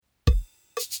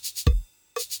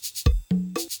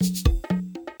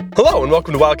Hello and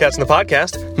welcome to Wildcats in the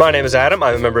Podcast. My name is Adam.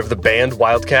 I'm a member of the band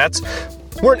Wildcats.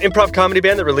 We're an improv comedy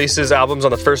band that releases albums on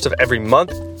the first of every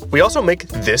month. We also make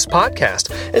this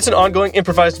podcast. It's an ongoing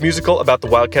improvised musical about the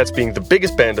Wildcats being the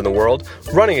biggest band in the world,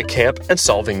 running a camp, and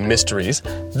solving mysteries.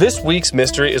 This week's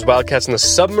mystery is Wildcats in the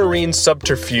Submarine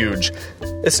Subterfuge.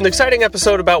 It's an exciting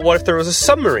episode about what if there was a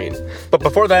submarine. But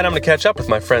before that, I'm going to catch up with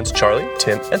my friends Charlie,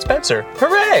 Tim, and Spencer.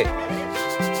 Hooray!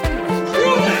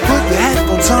 Put your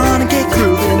headphones on and get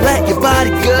grooving. Let your body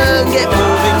go and get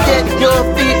moving. Get your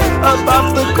feet up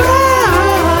off the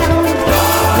ground.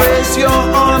 Raise your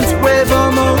arms, wave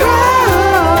them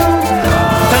around. 10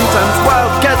 times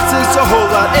Wildcats is a whole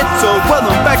lot. It's a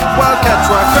well-known fact. Wildcats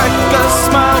rock. Crack a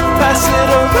smile, pass it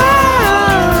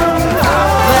around.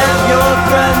 Let your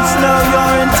friends know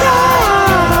you're in town.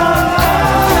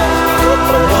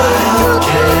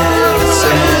 Wildcats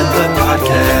and the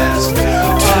podcast.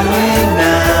 Doing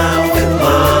now and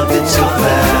love it so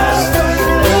fast.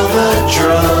 All the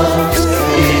drums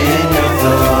in your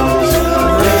thumbs.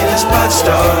 Rate us 5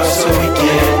 stars so we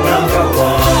get number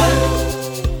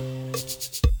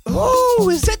 1. Oh,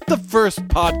 is it the first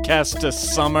podcast this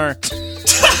summer?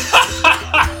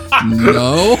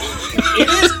 No. It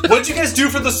is. What'd you guys do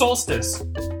for the solstice?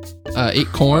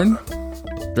 Ate corn,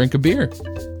 drank a beer.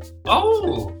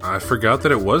 Oh, I forgot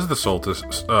that it was the solstice.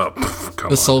 Come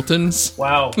The on. Sultans.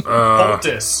 wow.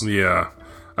 Poultice. Yeah.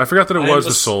 I forgot that it I was the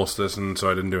was- solstice, and so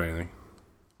I didn't do anything.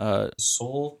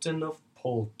 Sultan of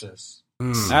Poultice.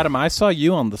 Adam, I saw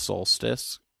you on the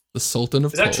solstice. The Sultan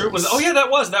of Is that true? Poles.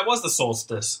 That was the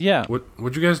solstice. Yeah.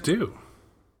 What'd you guys do?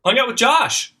 Hung out with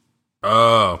Josh.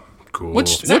 Oh, cool.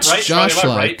 What's Is that right? Josh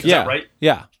Am I right? like? Is Yeah. that right?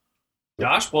 Yeah.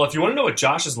 Josh? Well, if you want to know what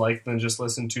Josh is like, then just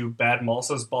listen to Bad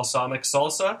Malsa's Balsamic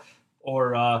Salsa,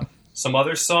 or some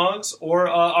other songs, or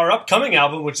our upcoming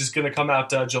album, which is going to come out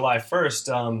July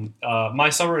 1st. My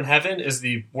Summer in Heaven is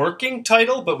the working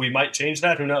title, but we might change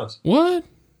that. Who knows? What?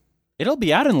 It'll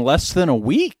be out in less than a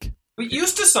week. We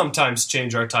used to sometimes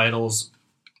change our titles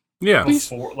Yeah.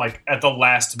 before, like at the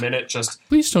last minute. Just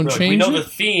Please don't like, change we know it. the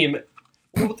theme.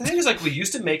 Well, the thing is, like, we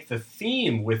used to make the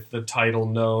theme with the title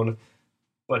known,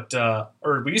 but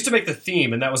or we used to make the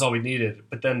theme, and that was all we needed.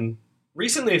 But then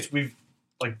recently, we've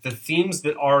like the themes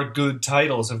that are good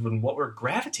titles have been what we're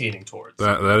gravitating towards.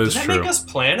 That is Does that true. make us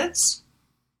planets?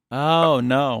 Oh,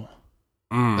 no.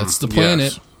 That's the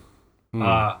planet.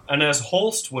 Yes. And as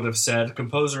Holst would have said,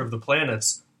 composer of the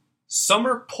planets,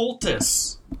 summer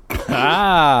poultice.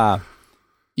 Ah.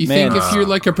 You Man. think if you're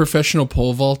like a professional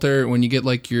pole vaulter, when you get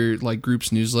like your like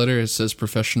group's newsletter, it says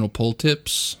professional pole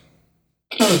tips?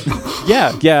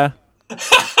 Yeah.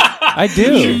 I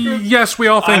do. Yes, we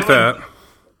all think that.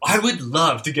 I would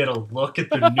love to get a look at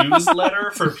the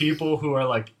newsletter for people who are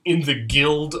like in the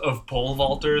guild of pole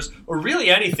vaulters, or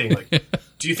really anything. Like,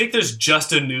 do you think there's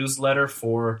just a newsletter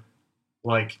for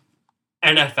like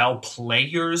NFL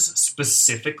players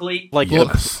specifically? Like,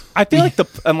 Yes. I feel like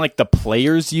the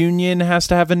players union has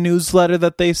to have a newsletter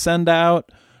that they send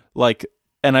out. Like,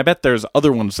 and I bet there's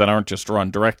other ones that aren't just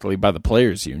run directly by the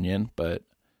players union, but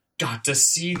Got to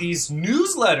see these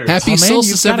newsletters. Happy man, solstice,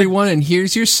 you've gotta- everyone, and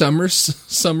here's your summer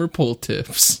pole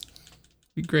tips.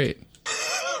 Be great.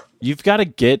 you've got to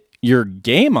get your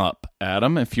game up,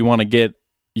 Adam, if you want to get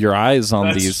your eyes on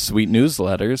That's- these sweet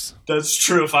newsletters. That's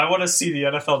true. If I want to see the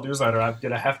NFL newsletter, I'm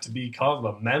gonna have to become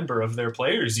a member of their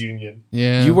players union.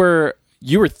 Yeah. You were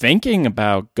thinking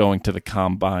about going to the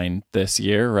combine this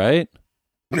year, right?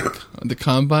 the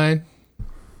combine.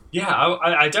 Yeah,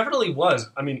 I definitely was.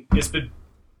 I mean, it's been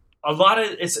a lot of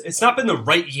it's not been the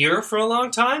right year for a long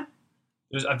time.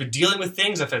 I've been dealing with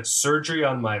things. I've had surgery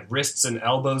on my wrists and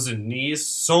elbows and knees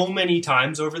so many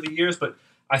times over the years, but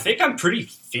I think I'm pretty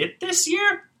fit this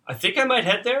year. I think I might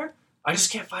head there. I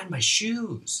just can't find my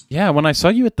shoes. Yeah, when I saw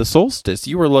you at the solstice,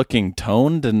 you were looking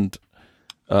toned and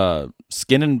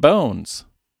skin and bones.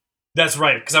 That's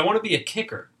right, because I want to be a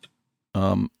kicker,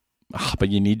 But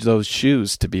you need those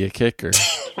shoes to be a kicker.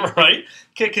 right?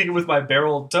 Can't kick it with my bare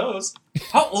old toes.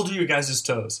 How old are you guys'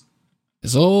 toes?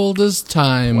 As old as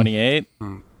time. 28.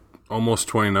 Almost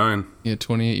 29. Yeah,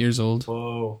 28 years old.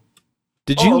 Whoa.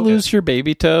 Did you okay. lose your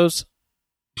baby toes?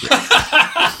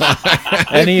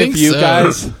 Any think of you so.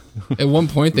 guys? At one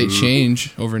point, they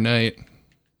change overnight.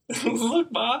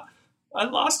 Look, Ma, I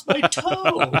lost my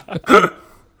toe.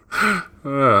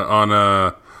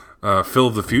 On Phil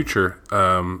of the Future,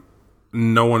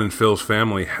 no one in Phil's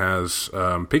family has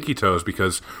pinky toes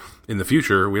because in the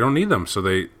future we don't need them, so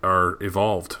they are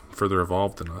further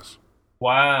evolved than us.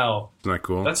 Wow. Isn't that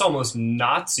cool? That's almost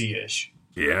Nazi-ish.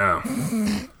 Yeah.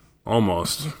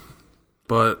 Almost.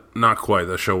 But not quite.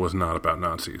 The show was not about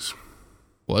Nazis.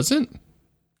 Wasn't?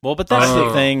 Well, but that's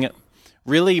the thing.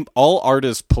 Really, all art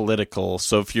is political.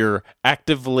 So if you're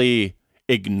actively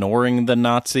ignoring the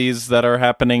Nazis that are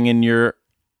happening in your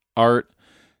art,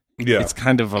 it's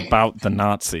kind of about the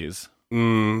Nazis.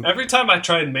 Every time I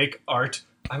try and make art,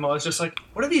 I'm always just like,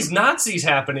 what are these Nazis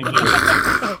happening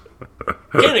here?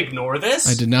 Can't ignore this.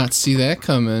 I did not see that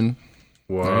coming.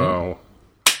 Wow.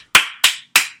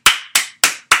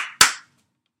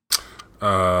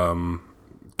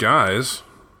 Guys,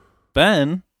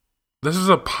 Ben? this is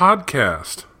a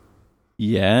podcast.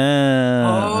 Yeah.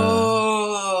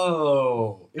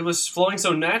 Oh, it was flowing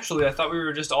so naturally. I thought we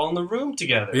were just all in the room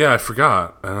together. Yeah, I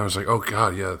forgot. And I was like, oh,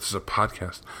 God, yeah, this is a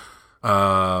podcast.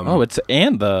 It's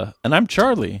and I'm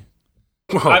Charlie.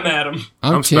 Whoa, I'm Adam.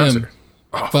 I'm Tim. Spencer.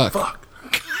 Oh, Fuck. fuck.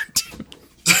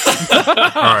 All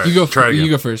right, You go. try again. You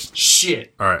go first.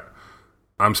 Shit. All right,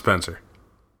 I'm Spencer.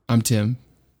 I'm Tim.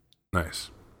 Nice.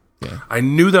 Yeah. I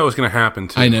knew that was going to happen,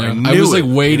 too. I know. knew I was it.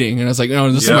 like waiting, and I was like,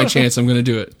 "No, this is my chance. I'm going to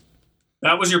do it."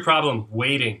 That was your problem,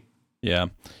 waiting. Yeah.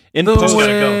 In The Just gotta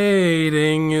go.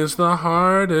 waiting is the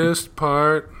hardest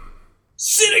part.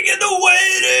 Sitting in the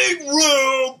waiting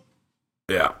room.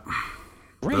 Yeah.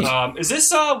 Great. Is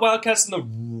this Wildcats in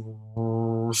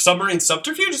the Submarine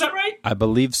Subterfuge? Is that right? I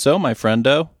believe so, my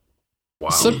friendo. Wow.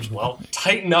 Well,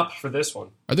 tighten up for this one.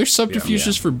 Are there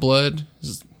subterfuges for blood?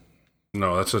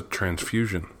 No, that's a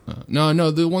transfusion.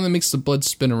 No, the one that makes the blood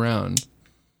spin around.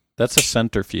 That's a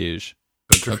centrifuge.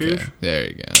 Centrifuge? Okay, there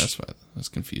you go. That's what I was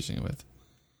confusing it with.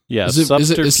 Yeah,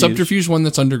 Is subterfuge one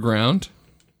that's underground?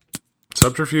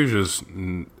 Subterfuge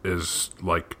is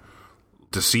like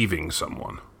deceiving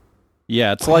someone.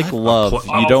 Yeah, it's like love.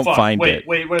 You don't fuck. find wait, it.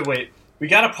 Wait. We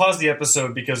gotta pause the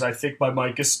episode because I think my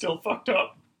mic is still fucked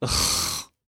up.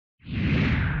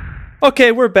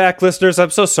 Okay, we're back, listeners. I'm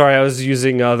so sorry. I was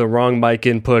using the wrong mic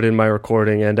input in my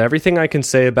recording, and everything I can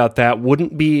say about that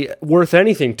wouldn't be worth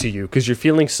anything to you because you're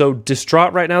feeling so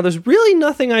distraught right now. There's really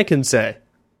nothing I can say.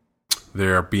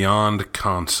 They're beyond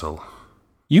console.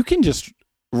 You can just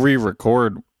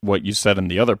re-record what you said in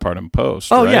the other part in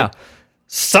post. Oh, right? yeah.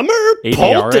 Summer ADR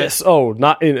poultice. Oh,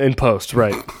 not in post,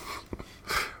 right.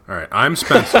 All right, I'm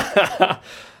Spencer.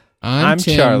 I'm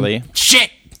Tim. Charlie. Shit.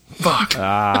 Fuck.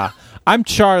 I'm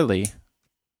Charlie.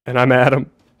 And I'm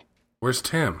Adam. Where's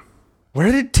Tim?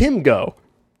 Where did Tim go?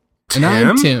 And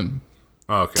I'm Tim? Tim.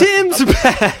 Oh, okay. Tim's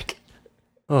back.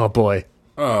 Oh, boy.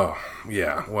 Oh,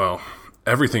 yeah. Well,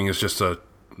 everything is just a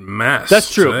mess.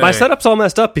 That's true. today. My setup's all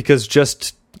messed up because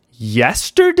just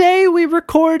yesterday we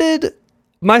recorded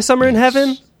My Summer in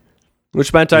Heaven,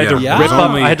 which meant I had to Yeah. rip up.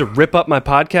 Only- I had to rip up my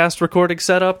podcast recording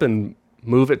setup and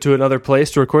move it to another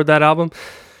place to record that album.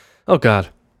 Oh God,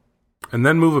 And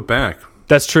then move it back.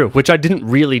 that's true. Which I didn't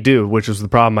really do, which was the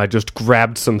problem. I just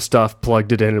grabbed some stuff,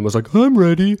 plugged it in, and was like, "I'm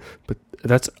ready." But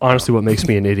that's honestly what makes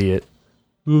me an idiot.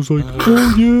 I was like,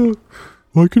 "Oh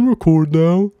yeah, I can record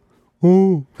now."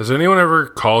 Oh, Has anyone ever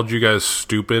called you guys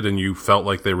stupid and you felt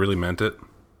like they really meant it?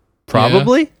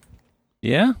 probably.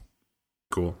 Yeah?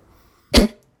 Cool.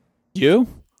 You?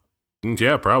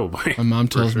 Yeah, probably. My mom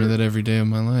tells me that every day of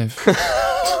my life.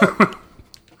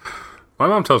 My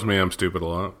mom tells me I'm stupid a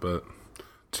lot, but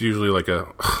it's usually like a,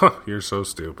 you're so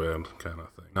stupid kind of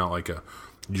thing. Not like a,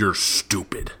 you're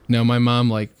stupid. No, my mom,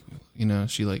 like,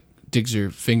 she like digs her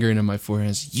finger into my forehead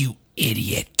and says, "You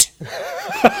idiot."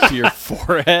 To your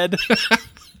forehead?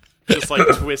 Just like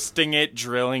twisting it,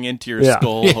 drilling into your Yeah.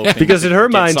 skull. Hoping Because to in her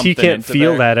get mind, he something can't into feel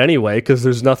there. that anyway because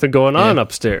there's nothing going on Yeah.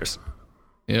 upstairs.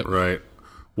 Yep. Right.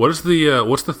 What is the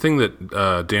what's the thing that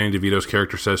Danny DeVito's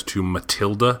character says to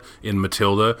Matilda in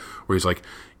Matilda, where he's like,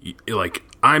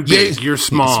 I'm big, you're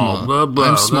small, blah blah.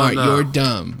 I'm smart, blah, blah. you're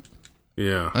dumb.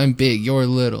 Yeah. I'm big, you're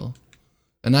little.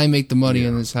 And I make the money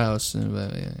in this house. And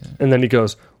And then he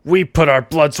goes, "We put our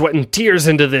blood, sweat, and tears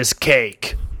into this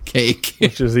cake," Cake.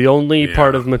 which is the only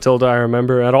part of Matilda I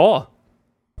remember at all.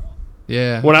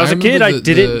 Yeah. When I was a kid, remember I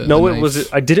didn't know the it was. knife.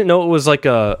 I didn't know it was like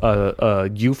a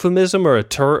euphemism or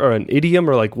or an idiom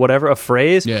or like whatever, a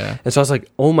phrase. Yeah. And so I was like,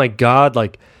 "Oh my God!"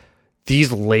 Like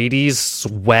these ladies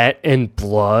sweat and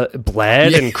bled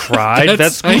and cried.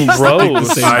 That's I used to think the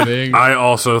gross. same thing. I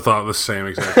also thought the same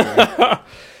exact thing.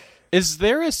 Is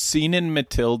there a scene in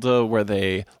Matilda where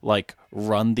they like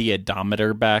run the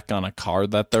odometer back on a car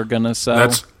that they're gonna sell?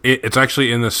 That's it, it's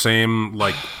actually in the same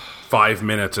 5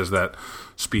 minutes as that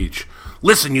speech.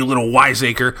 Listen, you little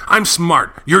wiseacre, I'm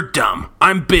smart, you're dumb.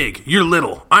 I'm big, you're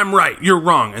little. I'm right, you're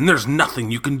wrong, and there's nothing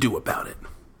you can do about it.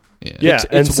 Yeah, It's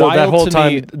and so that wild whole to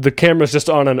time me- the camera's just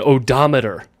on an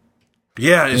odometer.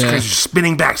 Yeah, it's Yeah. crazy. Just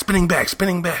spinning back, spinning back,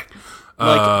 spinning back.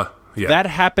 Yeah. That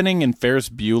happening in Ferris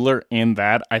Bueller and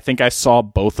that, I think I saw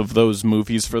both of those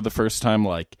movies for the first time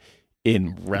like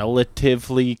in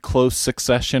relatively close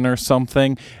succession or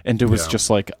something, and it was just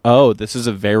like, oh, this is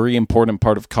a very important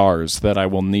part of Cars that I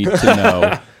will need to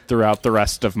know throughout the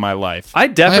rest of my life. I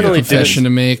definitely have a confession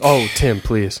didn't. to make. Oh, Tim,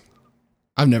 please.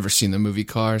 I've never seen the movie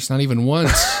Cars, not even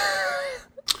once.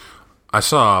 I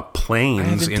saw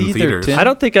Planes haven't in either, theaters. Tim. I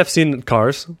don't think I've seen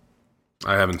Cars.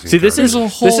 I haven't seen. See, this Cars. is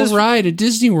There's a whole ride at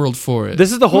Disney World for it.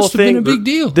 This is the whole Must have thing. been a big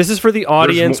deal. This is for the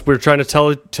audience. We're trying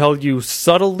to tell you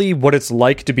subtly what it's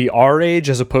like to be our age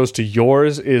as opposed to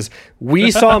yours. Is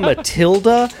we saw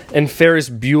Matilda and Ferris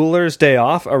Bueller's Day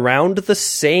Off around the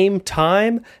same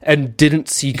time and didn't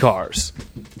see Cars.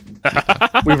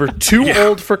 We were too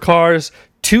old for Cars,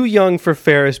 too young for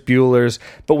Ferris Bueller's,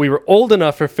 but we were old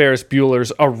enough for Ferris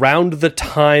Bueller's around the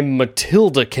time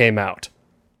Matilda came out.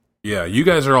 Yeah, you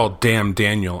guys are all damn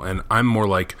Daniel, and I'm more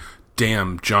like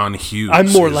damn John Hughes.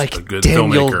 I'm more is like a good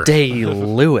Daniel filmmaker.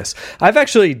 Day-Lewis. I've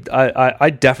actually, I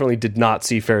definitely did not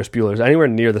see Ferris Bueller's anywhere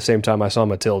near the same time I saw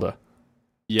Matilda.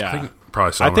 Yeah.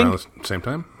 Probably saw them around the same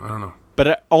time. I don't know.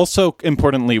 But also,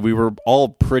 importantly, we were all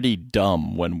pretty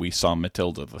dumb when we saw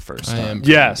Matilda the first I time. am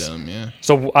pretty Yes. dumb, yeah.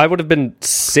 So I would have been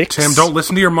 6. Tim, don't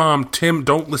listen to your mom. Tim,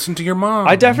 don't listen to your mom.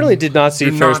 I definitely did not see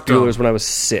You're Ferris not dumb. Bueller's when I was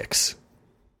 6.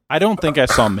 I don't think I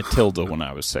saw Matilda when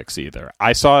I was 6 either.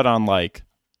 I saw it on like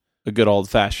a good old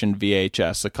fashioned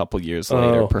VHS a couple years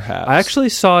later, perhaps. I actually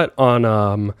saw it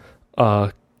on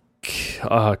what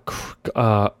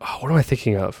am I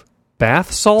thinking of?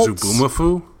 Bath salts.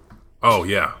 Zubumafu? Oh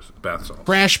yeah, bath salts.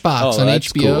 Crash Box Oh, on that's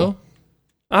HBO.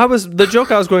 cool. The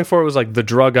joke I was going for was like the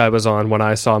drug I was on when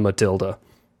I saw Matilda.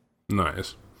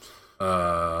 Nice.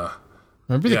 Remember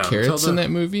the Yeah, carrots Matilda. in that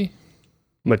movie?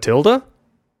 Matilda?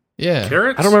 Yeah.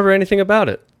 Carrots? I don't remember anything about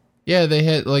it. Yeah, they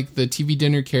had like the TV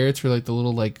dinner carrots were like the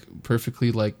little like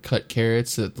perfectly like cut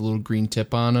carrots with the little green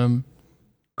tip on them.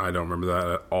 I don't remember that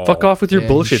at all. Fuck off with your Yeah,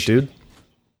 bullshit, you dude.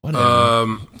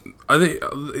 Whatever. I think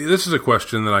this is a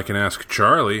question that I can ask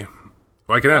Charlie.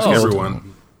 Well, I can ask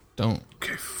everyone. Don't.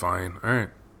 Okay, fine. All right.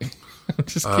 I'm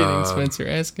just kidding, Spencer.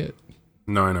 Ask it.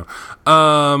 No, I know.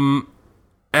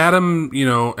 Adam,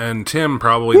 and Tim,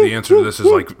 probably the answer to this is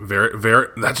like very, very.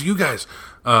 That's you guys.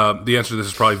 The answer to this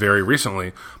is probably very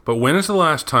recently. But when is the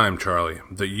last time, Charlie,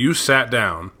 that you sat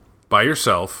down by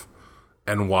yourself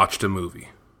and watched a movie?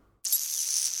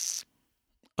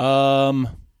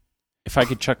 If I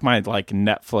could check my like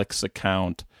Netflix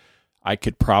account, I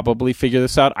could probably figure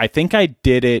this out. I think I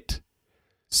did it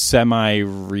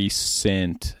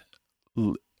semi-recent.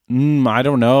 I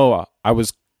don't know. I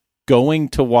was going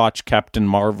to watch Captain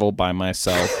Marvel by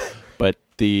myself, but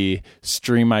the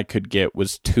stream I could get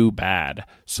was too bad,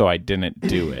 so I didn't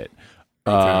do it.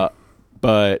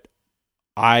 But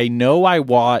I know I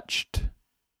watched.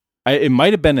 It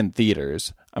might have been in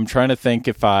theaters. I'm trying to think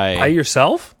if I. By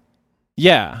yourself?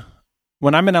 Yeah.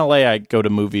 When I'm in LA, I go to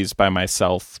movies by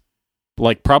myself.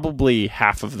 Like, probably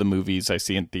half of the movies I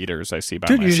see in theaters, I see by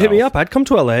Dude, myself. you should hit me up. I'd come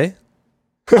to LA.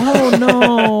 Oh,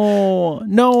 no.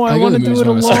 No, I go want to to the do movies it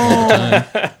by myself all the alone.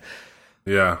 time.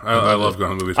 Yeah, I love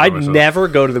going to movies by I'd myself. never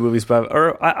go to the movies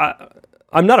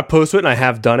I'm not opposed to it, and I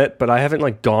have done it, but I haven't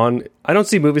like gone. I don't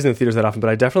see movies in the theaters that often, but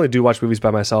I definitely do watch movies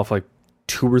by myself like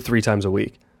 2 or 3 times a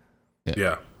week.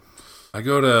 Yeah. I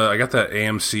got that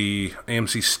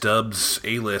AMC Stubs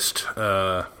A-List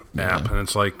app, and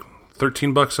it's like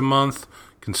 $13 a month.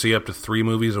 Can see up to 3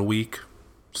 movies a week.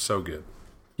 So good.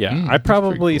 Yeah, I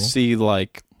probably cool. see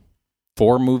like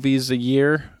 4 movies a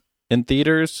year in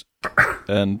theaters,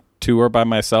 and 2 are by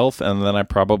myself, and then I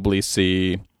probably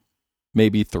see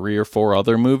maybe 3 or 4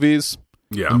 other movies.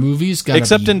 Yeah. The movies got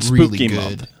Except be in really Spooky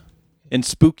good. Month. In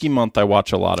Spooky Month, I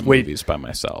watch a lot of Wait. movies by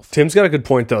myself. Tim's got a good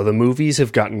point though. The movies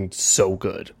have gotten so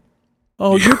good.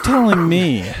 Oh, you're telling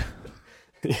me.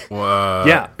 Well,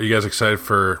 Yeah. Are you guys excited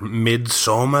for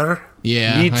Midsommar?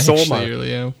 Yeah, I Midsommar. actually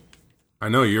really am. I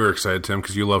know you're excited, Tim,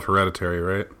 because you love Hereditary,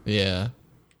 right? Yeah.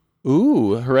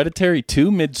 Ooh, Hereditary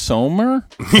 2 Midsommar?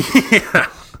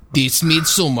 This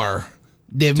Midsommar.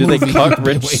 The Do they movie cut you've been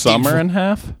Rich waiting Summer for. in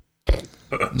half?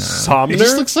 Somner? It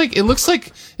just looks like it looks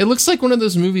like one of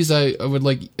those movies I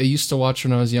used to watch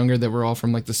when I was younger that were all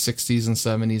from like the 60s and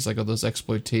 70s, like all those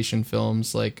exploitation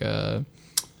films like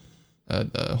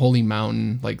Holy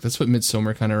Mountain. Like that's what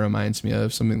Midsommar kind of reminds me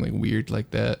of, something like weird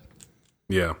like that.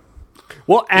 Yeah.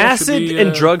 Well, Yeah, it should acid be,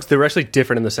 and drugs, they were actually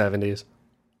different in the 70s.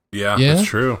 Yeah, Yeah? that's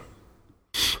true.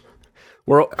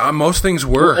 We're Most things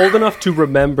were. old enough to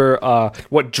remember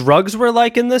what drugs were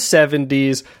like in the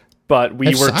 70s, but we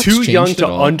Have were socks too changed young at to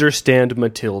all? understand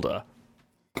Matilda.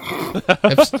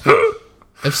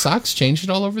 Have socks changed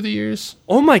all over the years?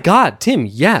 Oh my god, Tim,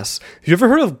 yes. Have you ever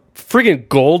heard of friggin'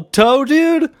 Gold Toe,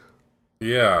 dude?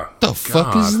 Yeah. The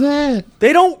fuck is that?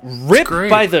 They don't rip great.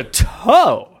 by the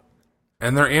toe.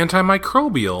 And they're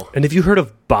antimicrobial. And have you heard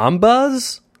of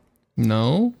Bombas?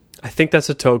 No. I think that's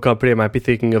a toe company. I might be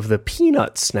thinking of the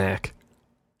peanut snack.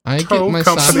 I Toe get my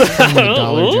company. socks from the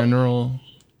Dollar General.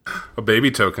 A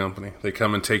baby toe company. They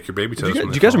come and take your baby toes. Do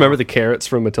you guys remember the carrots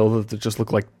from Matilda that just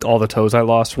look like all the toes I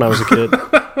lost when I was a kid?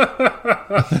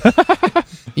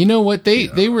 You know what?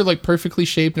 They were like perfectly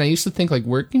shaped, and I used to think like,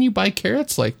 where can you buy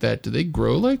carrots like that? Do they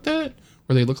grow like that?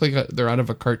 Or they look like they're out of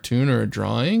a cartoon or a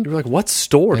drawing? You were like, what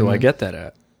store do I get that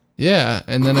at? Yeah,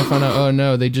 and then I found out, oh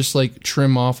no, they just like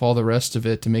trim off all the rest of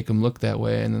it to make them look that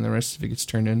way, and then the rest of it gets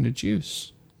turned into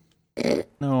juice.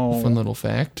 No. Fun little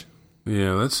fact.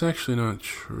 Yeah, that's actually not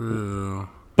true.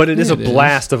 But it is Yeah, a it is.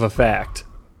 blast of a fact.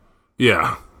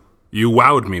 Yeah. You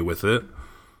wowed me with it.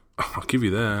 I'll give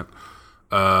you that.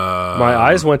 My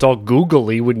eyes went all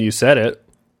googly when you said it.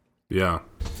 Yeah.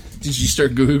 Did you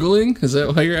start Googling? Is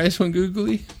that why your eyes went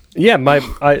googly? Yeah,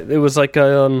 it was like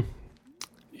my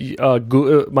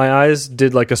eyes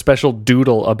did like a special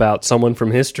doodle about someone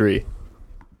from history.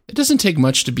 It doesn't take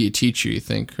much to be a teacher, you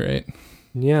think, right?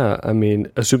 Yeah, I mean,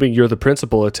 assuming you're the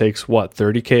principal, it takes what,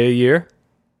 $30K a year?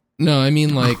 No, I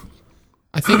mean like,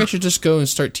 I think I should just go and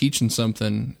start teaching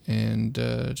something and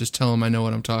just tell them I know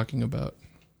what I'm talking about.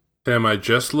 Sam, I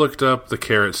just looked up the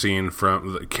carrot scene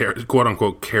from the quote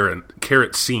unquote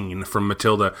carrot scene from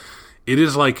Matilda. It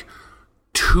is like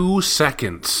 2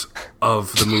 seconds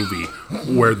of the movie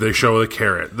where they show the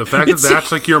carrot. The fact that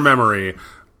that's like your memory,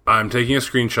 I'm taking a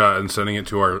screenshot and sending it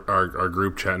to our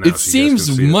group chat now. It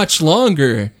seems much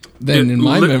longer than in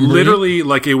my memory. Literally,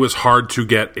 like it was hard to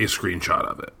get a screenshot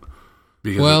of it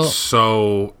because it's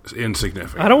so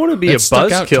insignificant. I don't want to be a That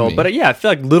stuck out to buzzkill, me. but yeah, I feel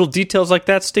like little details like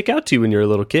that stick out to you when you're a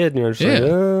little kid, and you're just like,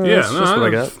 that's just what I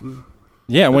got.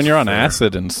 Yeah, when you're on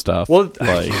acid and stuff. Well,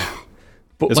 like,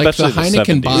 Like especially the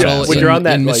Heineken 70s. bottle When you're on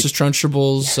that, in like- Mrs.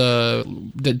 Trunchable's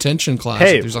detention class.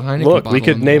 Hey, There's a Heineken look, bottle we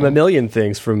could in the name a wall. million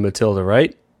things from Matilda,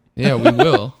 right? Yeah, we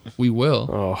will. We will.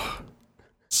 Oh,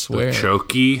 Swear.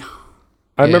 Chokey.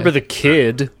 I remember the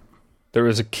kid. There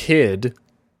was a kid.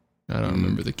 I don't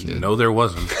remember the kid. No, there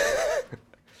wasn't.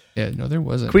 Yeah, no, there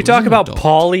wasn't. Can we It was talk an about adult.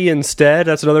 Polly instead?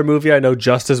 That's another movie I know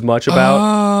just as much about.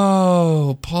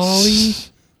 Oh, Polly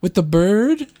with the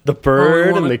bird? The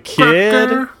bird and the kid.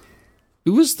 Cracker.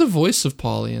 Who was the voice of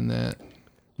Polly in that?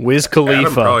 Wiz Adam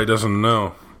Khalifa. probably doesn't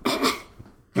know.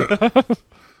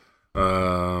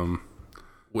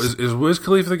 Is Wiz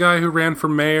Khalifa the guy who ran for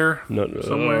mayor? No,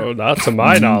 somewhere? not to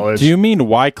my knowledge. Do you mean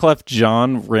Wyclef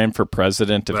Jean ran for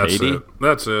president of That's Haiti? it.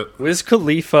 That's it. Wiz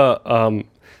Khalifa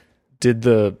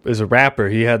is a rapper.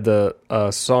 He had the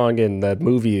song in that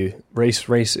movie Race.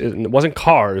 It wasn't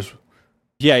Cars.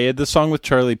 Yeah, he had the song with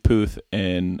Charlie Puth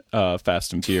in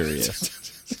Fast and Furious.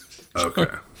 Okay.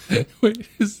 Wait,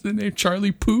 is the name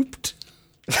Charlie Pooped?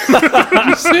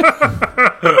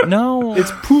 No,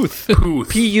 It's Puth. Puth.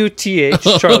 Puth.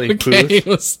 Charlie Okay,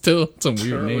 Puth. it's a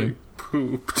weird name.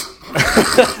 Pooped.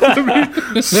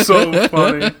 So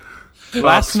funny.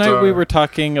 last night we were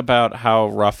talking about how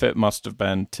rough it must have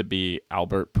been to be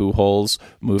Albert Pujols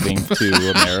moving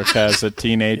to America as a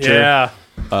teenager.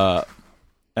 Yeah.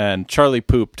 And Charlie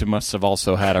Pooped must have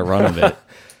also had a run of it.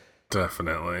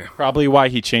 Definitely. Probably why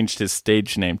he changed his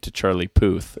stage name to Charlie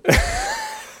Puth.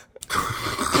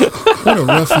 What a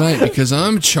rough night because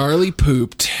I'm Charlie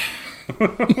Pooped. I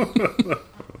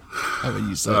would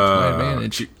use that to my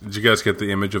advantage. Did you guys get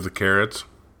the image of the carrots?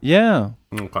 Yeah.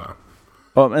 Okay.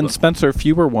 And Spencer, if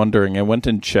you were wondering, I went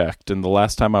and checked, and the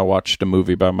last time I watched a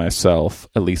movie by myself,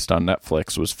 at least on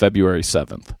Netflix, was February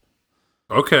 7th.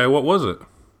 Okay, what was it?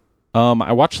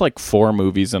 I watched like 4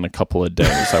 movies in a couple of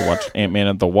days. I watched Ant-Man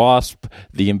and the Wasp,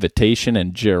 The Invitation,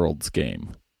 and Gerald's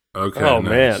Game. Okay. Oh, nice.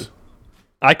 man.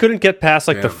 I couldn't get past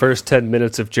like the Damn. first 10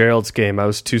 minutes of Gerald's Game. I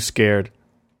was too scared.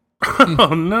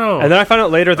 Oh no. And then I found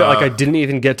out later that like I didn't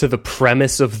even get to the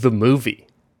premise of the movie.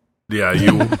 Yeah,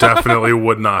 you definitely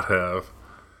would not have.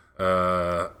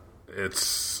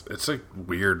 It's a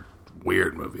weird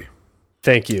movie.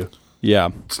 Thank you. Yeah.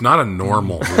 It's not a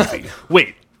normal movie.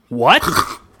 Wait, what?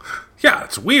 Yeah,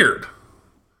 it's weird.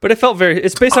 But it felt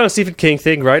it's based on a Stephen King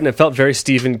thing, right? And it felt very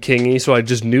Stephen King-y, so I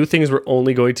just knew things were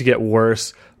only going to get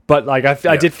worse. But like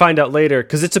I did find out later,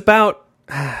 because it's about...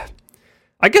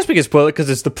 I guess we can spoil it because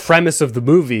it's the premise of the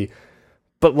movie.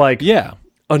 But like... Yeah.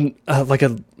 Like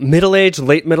a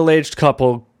late middle-aged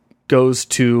couple goes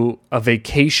to a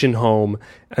vacation home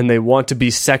and they want to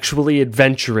be sexually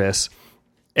adventurous.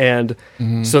 And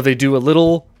so they do a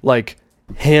little like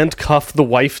handcuff the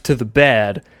wife to the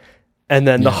bed, and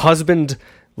then the husband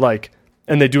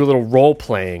and they do a little role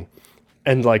playing.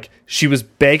 and like she was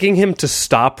begging him to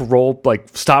stop role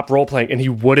playing, and he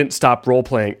wouldn't stop role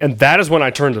playing, and that is when I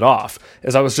turned it off.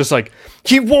 As I was just like,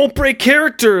 he won't break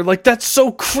character, like that's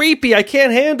so creepy, I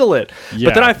can't handle it. Yeah.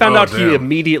 But then I found out damn. he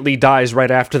immediately dies right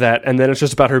after that, and then it's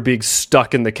just about her being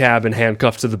stuck in the cabin,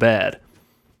 handcuffed to the bed.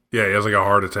 Yeah, he has like a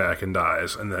heart attack and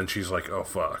dies, and then she's like, "Oh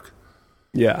fuck."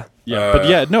 Yeah, Yeah, but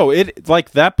yeah, no, it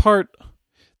like that part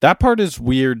was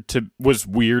weird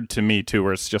to me too,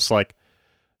 where it's just like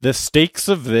the stakes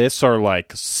of this are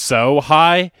like so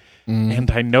high, and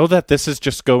I know that this is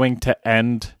just going to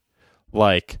end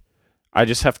like I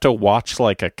just have to watch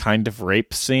like a kind of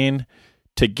rape scene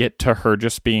to get to her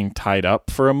just being tied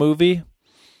up for a movie,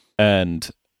 and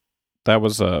that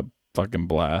was a fucking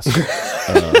blast.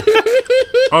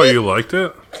 Oh, you liked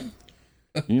it?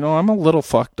 You know, I'm a little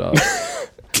fucked up.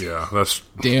 Yeah, that's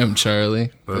Damn,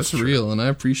 Charlie. That's true. real, and I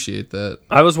appreciate that.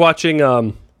 I was watching.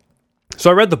 So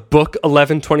I read the book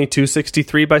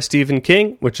 11/22/63 by Stephen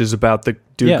King, which is about the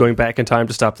dude going back in time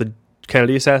to stop the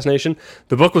Kennedy assassination.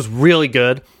 The book was really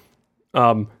good.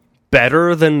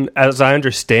 Better than, as I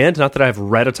understand, not that I've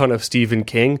read a ton of Stephen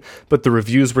King, but the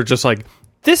reviews were just like,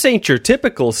 this ain't your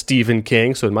typical Stephen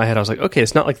King. So in my head, I was like, okay,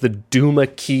 it's not like the Duma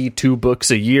Key 2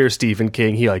 books a year Stephen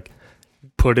King. He like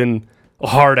put in a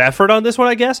hard effort on this one,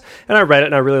 I guess. And I read it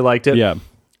and I really liked it. Yeah.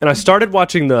 And I started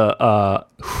watching the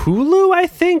Hulu, I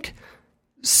think,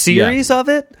 series of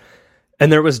it.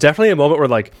 And there was definitely a moment where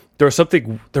like there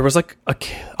was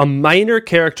like a minor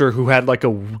character who had like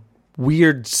a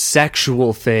weird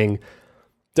sexual thing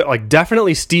that like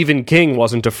definitely Stephen King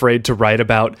wasn't afraid to write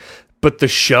about, but the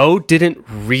show didn't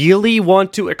really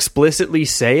want to explicitly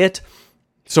say it.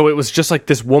 So it was just like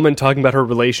this woman talking about her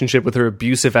relationship with her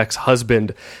abusive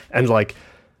ex-husband, and like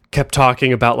kept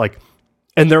talking about like,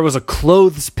 and there was a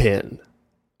clothespin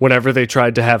whenever they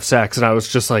tried to have sex, and I was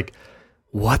just like,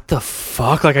 what the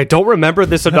fuck? Like, I don't remember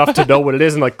this enough to know what it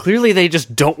is, and like clearly they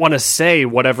just don't want to say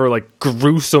whatever like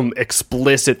gruesome,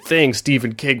 explicit thing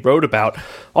Stephen King wrote about.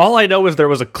 All I know is there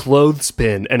was a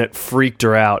clothespin and it freaked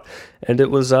her out, and it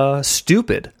was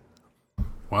stupid.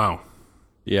 wow.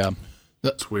 Yeah.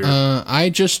 That's weird.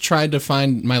 I just tried to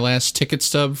find my last ticket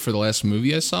stub for the last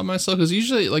movie I saw myself, because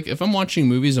usually, like, if I'm watching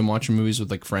movies, I'm watching movies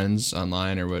with like friends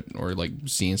online or like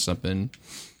seeing something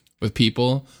with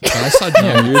people. But I saw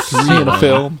John Wick 3 Seeing a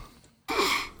film.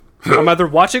 I'm either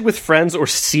watching with friends or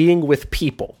seeing with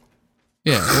people.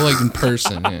 Yeah, well, like in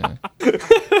person. Yeah.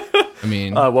 I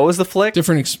mean, What was the flick?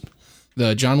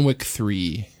 the John Wick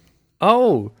 3.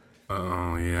 Oh,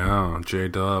 Oh yeah,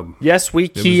 J-Dub. yes, we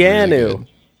It was really Keanu. good.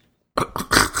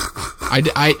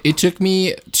 It took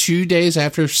me 2 days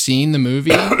after seeing the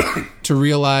movie to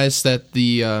realize that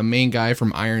the main guy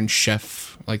from Iron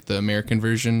Chef, like the American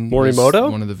version, was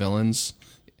Morimoto? one of the villains.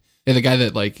 Yeah, the guy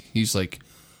that like he's like,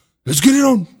 let's get it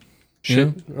on. You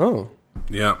know? Oh,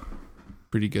 Yeah.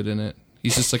 Pretty good in it.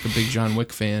 He's just like a big John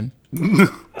Wick fan.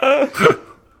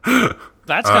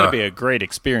 That's got to be a great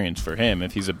experience for him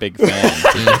if he's a big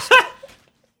fan.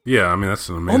 Yeah, I mean that's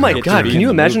an amazing. oh my to god! be Can in you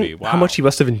the imagine movie. Wow. how much he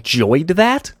must have enjoyed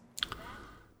that?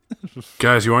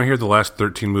 Guys, you want to hear the last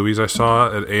 13 movies I saw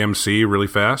at AMC really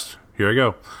fast? Here I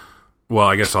go. Well,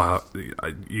 I guess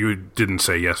you didn't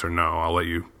say yes or no. I'll let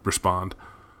you respond.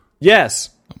 Yes.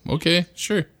 Okay,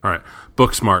 sure. All right.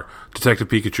 Booksmart, Detective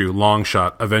Pikachu, Long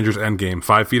Shot, Avengers Endgame,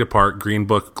 5 Feet Apart, Green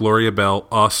Book, Gloria Bell,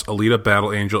 Us, Alita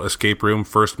Battle Angel, Escape Room,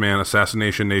 First Man,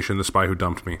 Assassination Nation, The Spy Who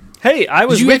Dumped Me. Hey, I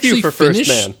was Did you with you actually for First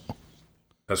finish? Man.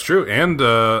 That's true. And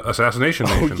Assassination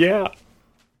Nation. Yeah.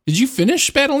 Did you finish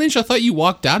Battle Angel? I thought you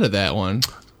walked out of that one.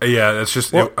 Yeah, it's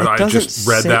just Well, it I doesn't just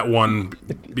read say- that one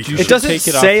because It doesn't take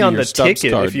it off say of on your the Stubbs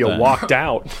ticket card, if you then. walked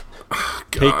out.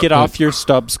 Take it off your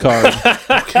Stubbs card.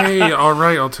 Okay, all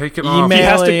right, I'll take it off. Email He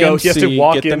has to go. He has to AMC,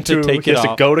 walk get them to into. take He has it to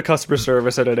off. go to customer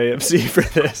service at an AMC for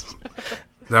this.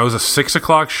 That was a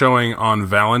 6:00 showing on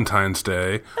Valentine's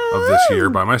Day of this year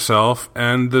by myself,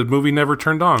 and the movie never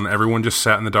turned on. Everyone just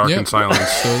sat in the dark Yep. in silence,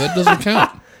 So that doesn't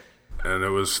count. and it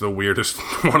was the weirdest,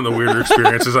 one of the weirder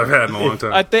experiences I've had in a long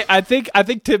time. I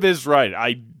think Tim is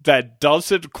right. That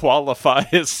doesn't qualify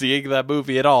as seeing that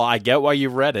movie at all. I get why you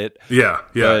read it. Yeah.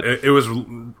 But-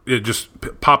 It just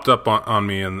popped up on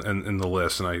me in the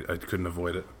list, and I couldn't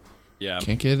avoid it. Yeah.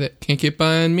 Can't get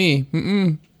by on me.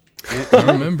 I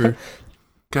remember.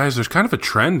 Guys, there's kind of a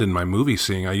trend in my movie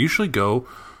seeing. I usually go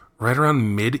right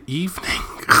around mid-evening,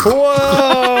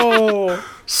 Whoa!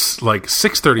 like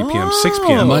 6:30 p.m., 6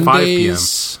 p.m., 5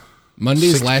 p.m.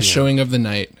 Monday's 6 last p.m. showing of the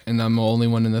night, and I'm the only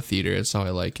one in the theater. That's how I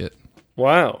like it.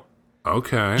 Wow.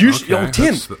 Okay. You okay.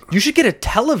 Tim, That's you should get a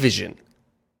television.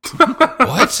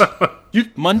 What?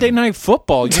 Monday Night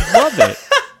Football. You'd love it.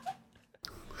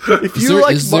 If Is you there,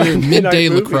 like is there Monday midday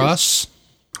night movies- lacrosse?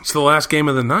 It's the last game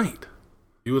of the night.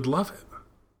 You would love it.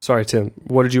 Sorry, Tim.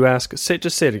 What did you ask?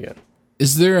 Just say it again.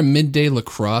 Is there a midday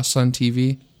lacrosse on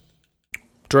TV?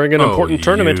 During an important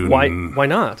tournament, why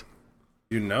not?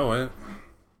 You know it.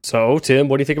 So, Tim,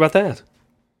 what do you think about that?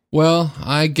 Well,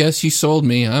 I guess you sold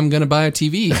me. I'm going to buy a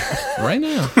TV right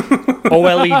now.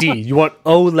 OLED. You want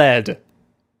OLED.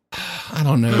 I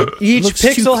don't know. Each Looks too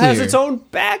pixel has clear. its own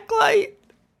backlight.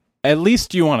 At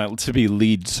least you want it to be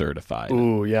LEED certified.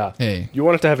 Ooh, yeah. Hey. You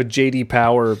want it to have a JD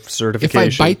Power If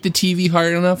certification. I bite the TV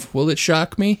hard enough, will it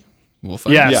shock me? We'll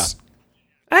find Yes.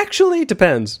 Yeah. Actually, it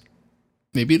depends.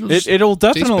 Maybe it'll just It'll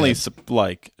taste definitely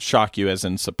bad. shock you, as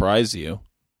in surprise you.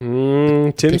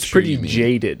 Tim's picture pretty you mean.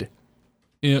 jaded.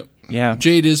 Yep. Yeah.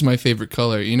 Jade is my favorite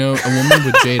color. You know, a woman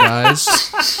with jade eyes.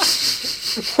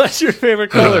 What's your favorite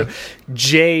color?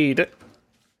 Jade.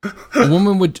 A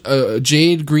woman with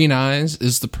jade green eyes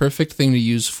is the perfect thing to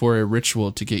use for a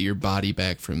ritual to get your body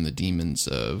back from the demons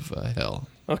of hell.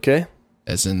 Okay.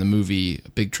 As in the movie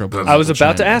Big Trouble in I was Little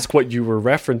about to China. ask what you were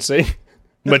referencing.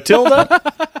 Matilda?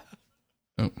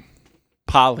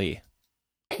 Polly.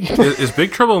 Is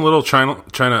Big Trouble in Little China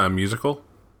a musical?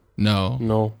 No.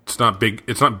 No. It's not Big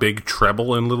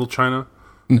Treble in Little China.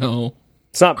 No.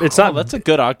 It's not Oh, that's a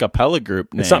good a cappella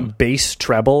group name. It's not bass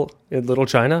treble in Little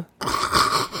China.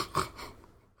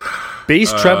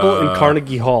 Bass treble in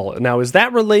Carnegie Hall. Now, is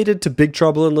that related to Big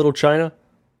Trouble in Little China?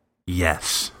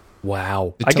 Yes.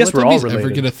 Wow. Did I guess we're all Teletubbies related. ever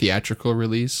get a theatrical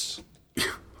release?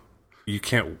 You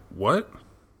can't. What?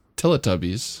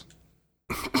 Teletubbies.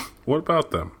 What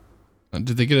about them?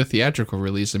 Did they get a theatrical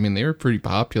release? I mean, they were pretty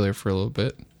popular for a little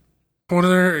bit. What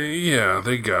are they? Yeah,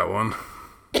 they got one.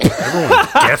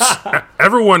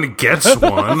 Everyone gets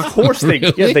one. Of course they,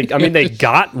 yeah, they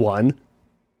got one.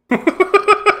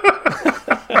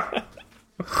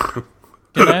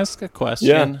 Can I ask a question?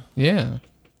 Yeah. Yeah.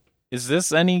 Is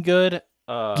this any good?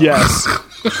 Yes.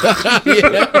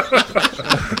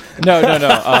 No.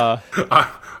 I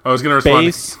was gonna respond.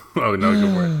 Bass, Oh no,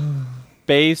 go for it.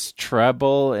 bass,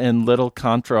 treble, and little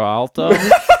contralto.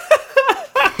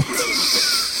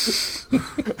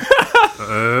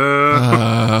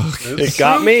 It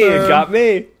got me. It got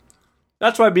me.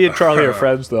 That's why me and Charlie are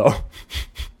friends, though.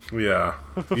 Yeah,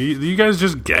 you guys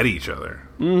just get each other.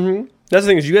 That's the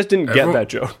thing is, you guys didn't get that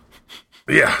joke.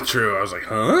 Yeah, true. I was like,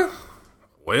 huh?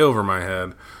 Way over my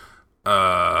head.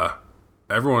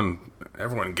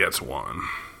 Everyone gets one.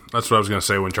 That's what I was going to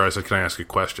say when Charlie said, "Can I ask you a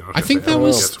question?" I think that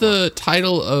was the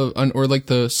title of, or like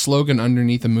the slogan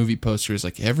underneath the movie poster is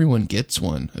like, everyone gets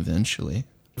one eventually.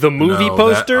 The movie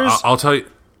posters?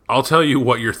 I'll tell you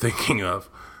what you're thinking of.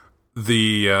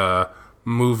 The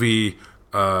movie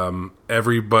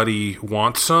Everybody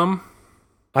Wants Some.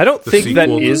 I don't think that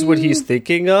sequel. is what he's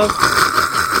thinking of.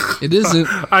 It isn't.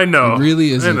 I know. It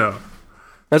really isn't. I know.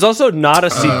 There's also not a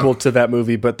sequel to that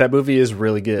movie, but that movie is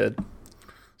really good.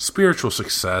 Spiritual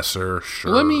successor,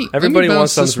 sure. Everybody bounce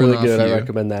Wants Some's this one really off good. I you.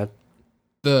 recommend that.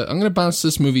 I'm going to bounce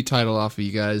this movie title off of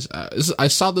you guys. I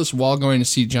saw this while going to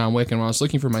see John Wick, and when I was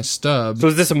looking for my stub, So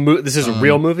is this this is a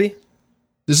real movie?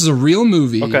 this is a real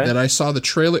movie Okay. that I saw the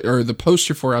trailer or the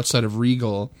poster for outside of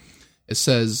Regal. It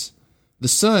says, "The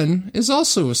sun is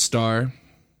also a star."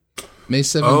 May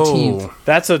 17th. Oh,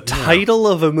 That's a title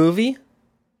of a movie?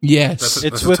 Yes.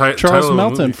 It's the with title Charles of the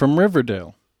Melton movie. from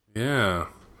Riverdale. yeah.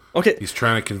 Okay, He's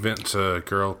trying to convince a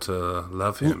girl to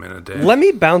love him in a day. let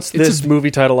me bounce this movie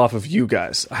title off of you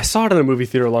guys. I saw it in a movie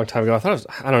theater a long time ago. I thought it was,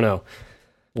 I don't know,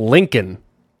 Lincoln.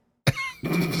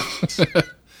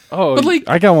 Oh, But, like-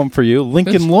 I got one for you.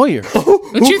 Lincoln Lawyer.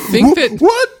 Don't you think that?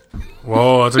 What?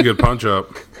 Whoa, that's a good punch up.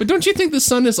 But don't you think The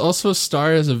Sun is also a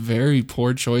star is a very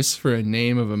poor choice for a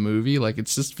name of a movie? Like,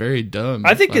 it's just very dumb.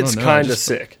 I think it's don't know, kind of just-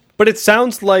 sick. But it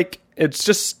sounds like it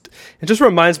just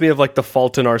reminds me of like The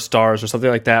Fault in Our Stars or something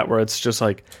like that, where it's just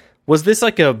like, was this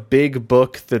like a big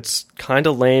book that's kind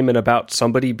of lame and about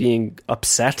somebody being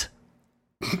upset?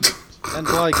 And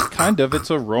like, kind of,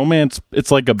 it's a romance. It's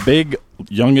like a big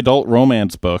young adult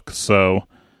romance book. So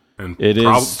And it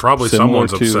is probably similar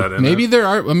someone's to- upset in Maybe it. there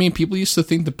are. I mean, people used to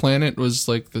think the planet was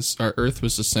like this. Our Earth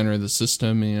was the center of the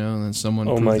system, you know. And then someone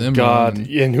Oh proved my them god! wrong.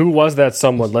 And who was that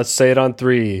someone? Let's say it on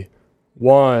 3.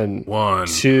 1, 1,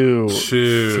 2,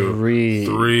 2, 3.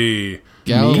 3.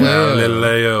 Galileo.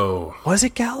 Galileo. Was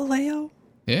it Galileo?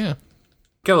 Yeah,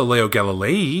 Galileo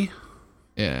Galilei.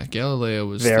 yeah. Galileo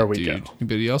was There the we dude.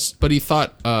 go. But he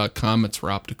thought comets were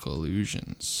optical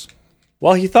illusions.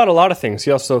 Well, he thought a lot of things.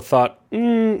 He also thought,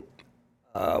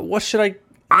 what should I?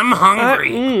 I'm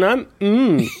hungry.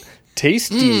 I'm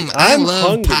tasty. I'm I love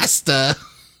hungry. pasta.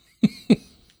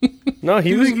 No,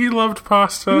 You think he loved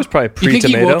pasta? he was probably You think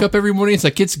he pre-tomato. woke up every morning? It's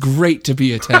like, it's great to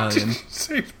be Italian.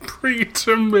 Say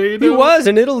pre-tomato. He was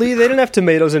in Italy. They didn't have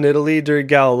tomatoes in Italy during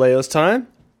Galileo's time.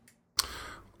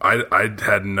 I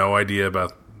had no idea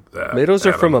about that. Tomatoes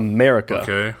are from America.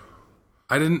 Okay.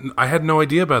 I had no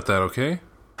idea about that, okay?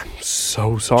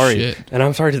 So sorry. Shit. And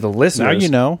I'm sorry to the listeners. Now you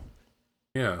know.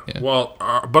 Yeah. Well,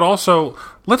 but also,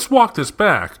 let's walk this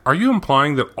back. Are you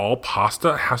implying that all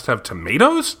pasta has to have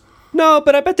tomatoes? No,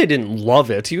 but I bet they didn't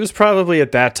love it. He was probably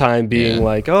at that time being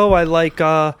like, "Oh, I like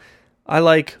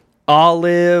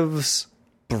olives,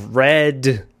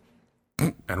 bread."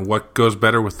 And what goes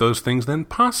better with those things than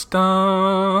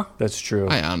pasta? That's true.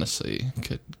 I honestly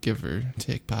could give or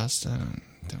take pasta.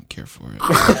 I don't care for it.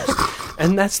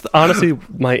 And that's honestly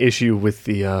my issue with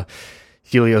the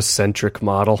heliocentric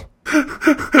model.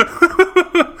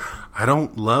 I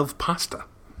don't love pasta.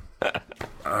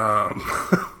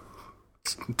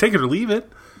 Take it or leave it.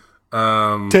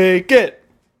 Take it,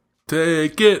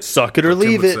 Take it. suck it or Tim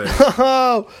leave would it. say.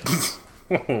 Oh,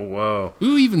 Whoa.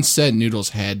 Who even said noodles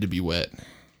had to be wet?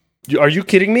 are you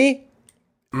kidding me?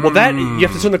 Well, that you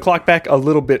have to turn the clock back a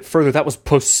little bit further. That was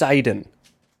Poseidon.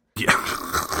 Yeah.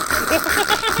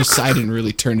 Poseidon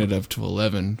really turned it up to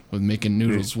 11 with making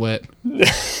noodles wet. Yeah.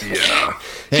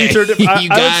 Hey, He turned it, I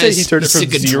would say he turned it from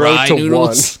sick of 0 dry to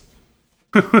noodles?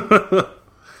 1.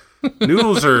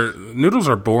 Noodles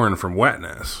are born from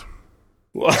wetness.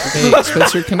 Hey,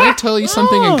 Spencer, can I tell you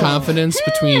something in confidence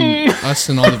between us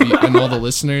and all the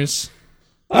listeners?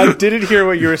 I didn't hear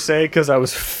what you were saying because I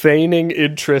was feigning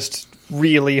interest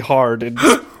really hard. And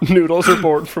noodles are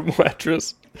born from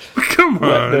wetness. Come on,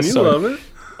 Wetness, you sorry. love it.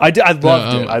 I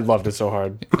loved it. I loved it so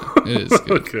hard. It is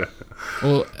good. Okay.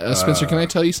 Well, Spencer, can I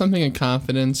tell you something in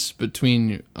confidence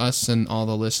between us and all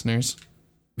the listeners?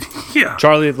 Yeah.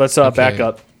 Charlie, let's back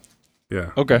up.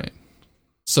 Yeah. Okay.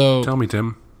 So, Tell me,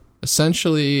 Tim.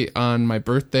 essentially, on my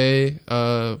birthday,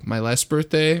 my last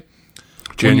birthday,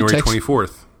 January text-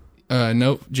 24th.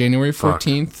 nope, January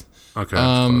 14th. Okay.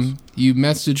 that's close. You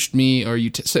messaged me, or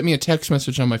you sent me a text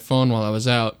message on my phone while I was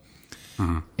out.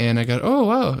 And I got, oh,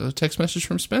 wow, a text message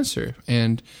from Spencer.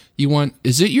 And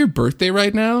is it your birthday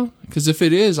right now? Because if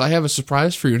it is, I have a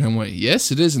surprise for you. And I went, yes,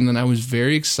 it is. And then I was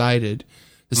very excited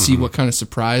to see what kind of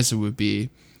surprise it would be.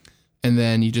 And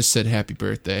then you just said happy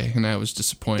birthday. And I was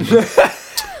disappointed.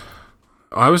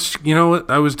 You know what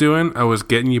I was doing? I was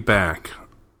getting you back.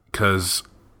 Because,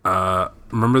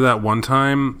 remember that one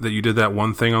time that you did that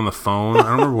one thing on the phone? I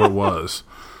don't remember what it was.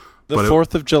 The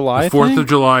 4th of July The 4th thing? of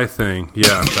July thing.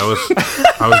 Yeah,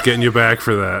 I was getting you back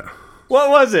for that. What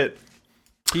was it?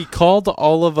 He called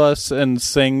all of us and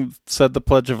said the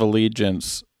Pledge of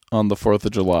Allegiance on the 4th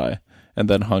of July and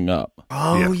then hung up.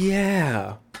 Oh,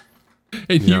 yeah.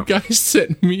 And you guys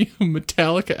sent me a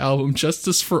Metallica album,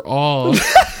 Justice for All,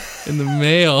 in the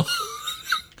mail.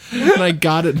 And I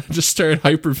got it and I just started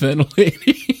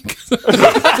hyperventilating.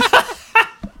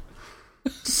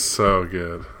 So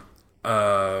good.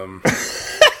 Oh,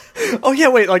 yeah,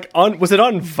 wait, was it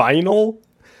on vinyl?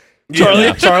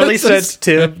 Charlie sent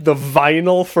Tim the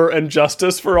vinyl for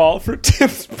Injustice for All for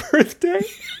Tim's birthday.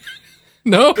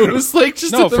 No, it was like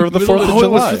just No, at the for the middle 4th of of Oh,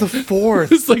 July. it was for the 4th. It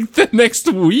was like the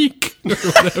next week or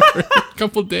whatever, a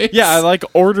couple days. Yeah, I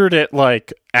ordered it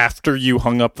after you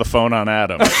hung up the phone on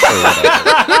Adam. Or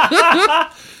whatever.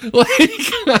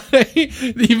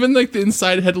 Even the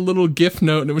inside had a little gift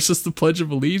note, and it was just the Pledge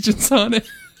of Allegiance on it.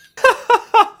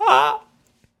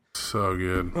 So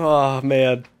good. Oh,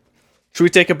 man. Should we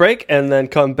take a break and then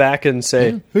come back and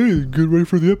say, hey, get ready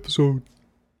for the episode?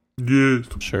 Yes.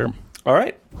 Sure. All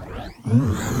right.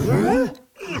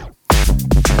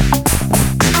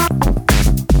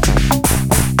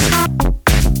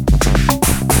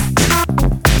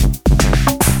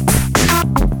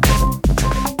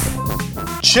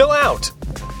 Chill out.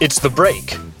 It's the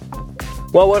break.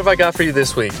 Well, what have I got for you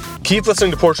this week? Keep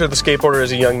listening to Portrait of the Skateboarder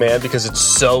as a Young Man because it's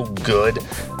so good.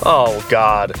 Oh,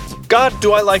 God. God,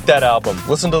 do I like that album.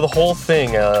 Listened to the whole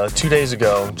thing 2 days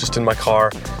ago, just in my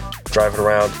car, driving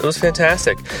around. It was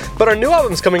fantastic. But our new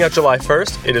album is coming out July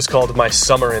 1st. It is called My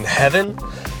Summer in Heaven.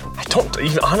 I don't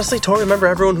even honestly don't remember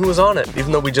everyone who was on it,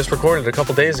 even though we just recorded it a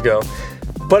couple days ago.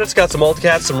 But it's got some old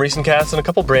cats, some recent cats, and a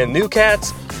couple brand new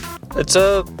cats. It's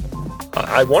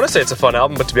I want to say it's a fun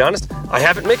album, but to be honest, I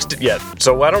haven't mixed it yet,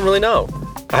 so I don't really know.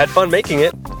 I had fun making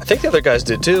it. I think the other guys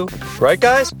did too. Right,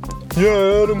 guys?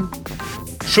 Yeah, Adam.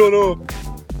 Shut up.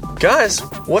 Guys,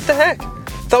 what the heck?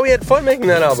 Thought we had fun making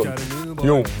that album. You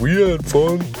know, we had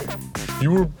fun.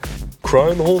 You were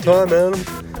crying the whole time, Adam.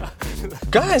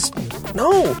 Guys,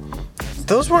 no.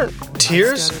 Those weren't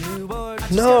tears.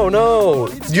 No,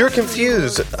 you're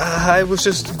confused. I was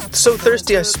just so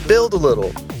thirsty I spilled a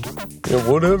little. Yeah,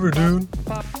 whatever, dude.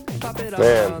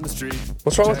 Man,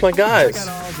 what's wrong with my guys?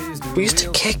 We used to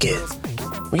kick it.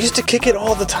 We used to kick it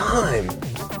all the time.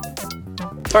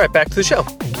 All right, back to the show.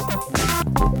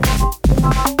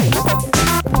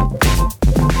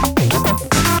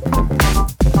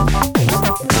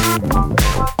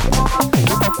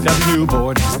 Got a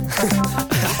newborn.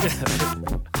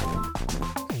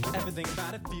 Everything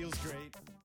about it feels great.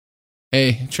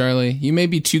 Hey, Charlie, you may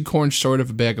be 2 corn short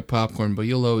of a bag of popcorn, but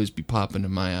you'll always be popping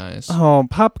in my eyes. Oh,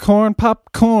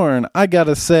 popcorn. I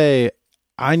gotta say,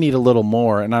 I need a little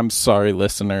more, and I'm sorry,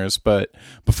 listeners, but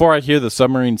before I hear the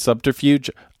submarine subterfuge,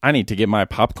 I need to get my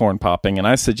popcorn popping, and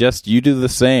I suggest you do the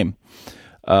same.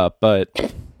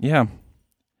 But, yeah.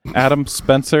 Adam,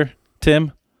 Spencer,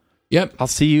 Tim, Yep. I'll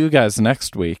see you guys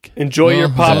next week. Enjoy your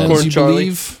As popcorn, you Charlie.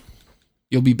 believe,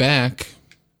 you'll be back.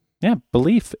 Yeah,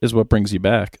 belief is what brings you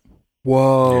back.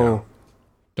 Whoa.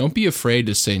 Don't be afraid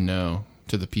to say no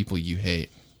to the people you hate.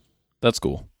 That's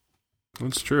cool.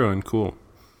 That's true and cool.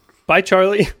 Bye,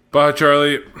 Charlie. Bye,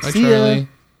 Charlie. Bye, See ya. Charlie.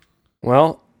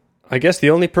 Well, I guess the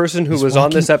only person who He's was on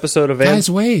walking- this episode of Guys,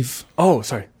 wave. Oh,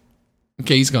 sorry.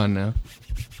 Okay, he's gone now.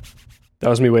 That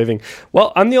was me waving.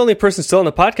 Well, I'm the only person still on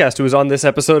the podcast who was on this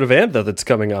episode of AMVA that's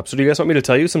coming up. So do you guys want me to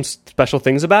tell you some special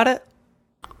things about it?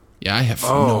 Yeah, I have no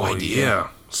Oh, idea. yeah.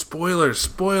 Spoilers.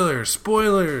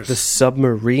 The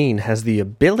submarine has the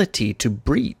ability to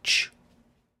breach.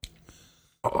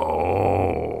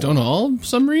 Oh. Don't all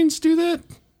submarines do that?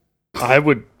 I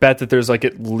would bet that there's like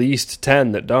at least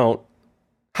 10 that don't.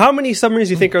 How many submarines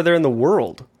do you think are there in the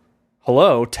world?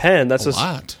 Hello, 10. That's A just.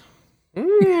 lot.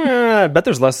 I bet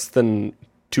there's less than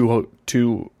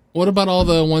two. What about all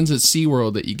the ones at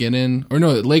SeaWorld that you get in? Or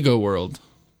no, at Lego World.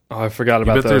 Oh, I forgot You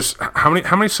about bet those. there's how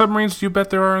many submarines do you bet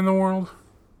there are in the world?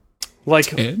 Like,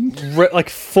 10? like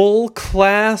full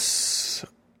class.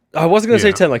 I wasn't going to say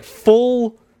Yeah. 10. Like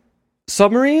full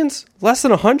submarines? Less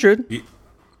than 100.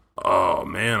 Oh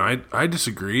man, I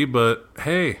disagree, but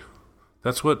hey,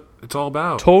 that's what it's all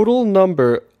about. Total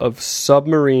number of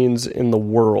submarines in the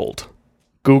world.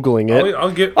 Googling it.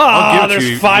 I'll give There's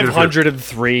you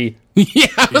 503. Yeah,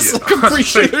 I was like, I'm pretty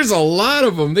sure there's a lot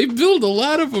of them. They build a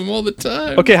lot of them all the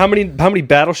time. Okay, how many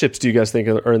battleships do you guys think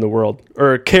are in the world?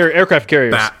 Or aircraft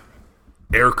carriers?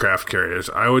 Aircraft carriers.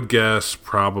 I would guess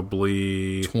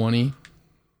probably 20.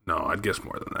 no. I'd guess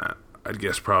more than that. I'd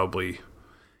guess probably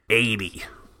 80.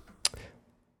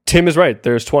 Tim is right.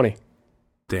 There's 20.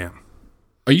 Damn.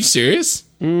 Are you serious?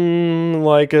 From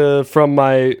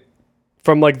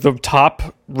the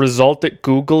top result that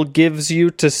Google gives you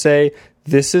to say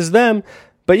this is them.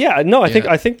 But yeah, no, I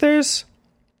think there's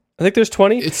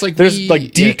 20. It's like there's like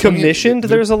yeah, decommissioned. 20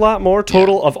 There's a lot more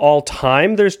total of all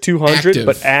time. There's 200, Active.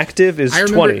 but active is I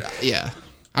remember, 20. Yeah.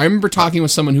 I remember talking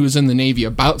with someone who was in the Navy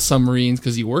about submarines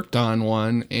because he worked on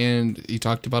one, and he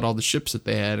talked about all the ships that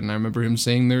they had, and I remember him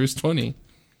saying there was 20.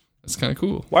 That's kind of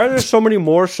cool. Why are there so many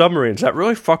more submarines? That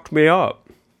really fucked me up.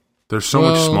 They're so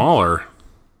much smaller.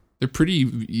 They're pretty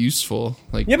useful.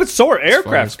 Like, Yeah, but so are far as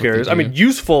aircraft what they carriers. I do. mean,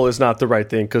 useful is not the right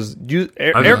thing because I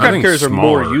aircraft think carriers are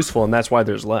more smaller. useful, and that's why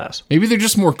there's less. maybe they're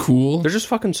just more cool. They're just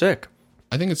fucking sick.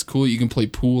 I think it's cool you can play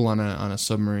pool on a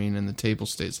submarine and the table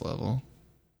stays level.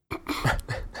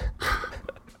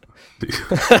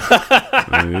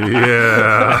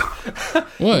 Yeah,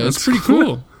 What? It's pretty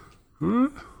cool.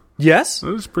 Yes.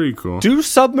 that's pretty cool. Do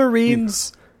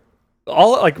submarines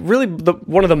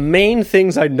one of the main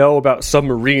things I know about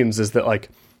submarines is that like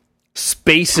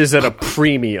space is at a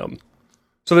premium.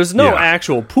 So there's no Yeah.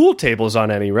 actual pool tables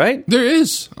on any, right? There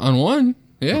is on one.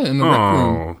 Yeah, in the rec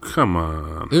room. Oh, come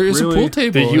on. There is Really? a pool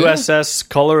table. The yeah. USS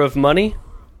Color of Money.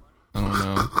 I don't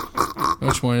know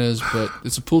which one it is, but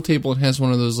it's a pool table. It has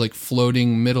one of those like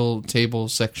floating middle table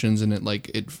sections, and it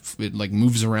like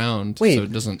moves around. Wait, so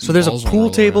it doesn't. so there's a balls won't pool roll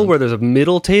table around. where there's a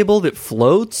middle table that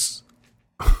floats?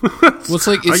 Well, it's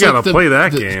like I it's gotta like the- play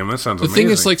that the- game. That sounds The amazing.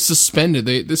 thing is like suspended.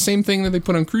 The same thing that they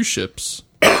put on cruise ships.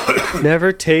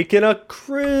 Never taken a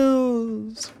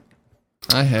cruise.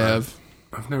 I have.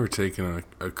 I've never taken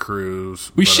a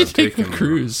cruise. We but should I've take a taken-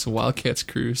 cruise, Wildcats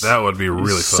cruise. That would be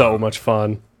really fun. So much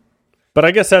fun. But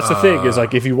I guess that's the thing is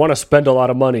like if you want to spend a lot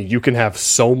of money, you can have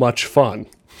so much fun.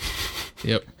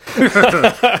 Yep.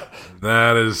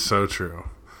 That is so true.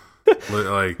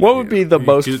 Like, What would be the you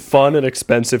most could- fun and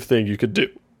expensive thing you could do?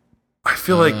 I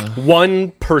feel like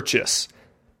One purchase.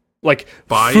 Like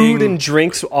Buying- food and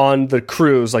drinks on the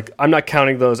cruise. Like I'm not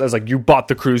counting those as like you bought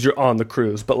the cruise, you're on the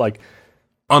cruise. But like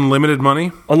unlimited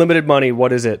money. unlimited money,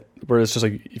 what is it? Where it's just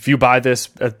like if you buy this,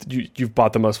 you've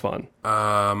bought the most fun.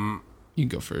 You can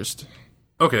go first.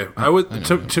 Okay, I would.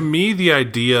 To me, the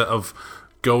idea of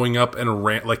going up and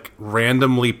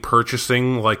randomly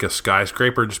purchasing like a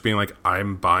skyscraper, just being like,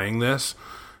 "I'm buying this,"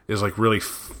 is like really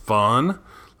fun.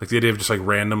 Like the idea of just like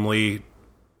randomly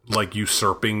like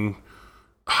usurping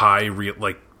high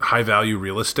value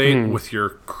real estate with your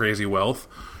crazy wealth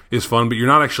is fun, but you're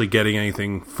not actually getting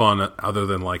anything fun other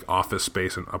than like office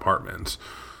space and apartments.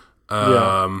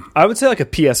 I would say like a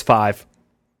PS5.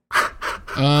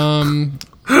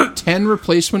 10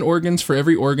 replacement organs for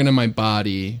every organ in my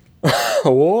body.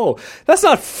 Whoa, that's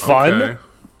not fun. Okay.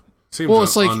 Seems Well,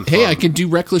 it's like, unfun. hey, I can do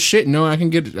reckless shit. No, I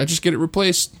just get it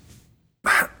replaced.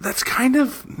 That's kind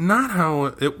of not how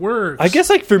it works. I guess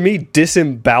like for me,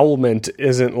 disembowelment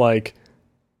isn't like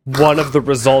one of the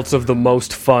results of the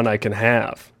most fun I can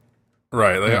have.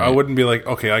 Right. Like, I wouldn't be like,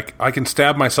 okay, I can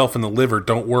stab myself in the liver.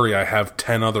 Don't worry, I have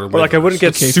 10 other livers. Or like I wouldn't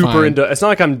get Okay, super fine. into. It's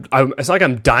not like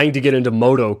I'm dying to get into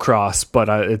motocross, but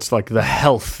it's like the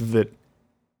health that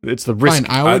it's the risk.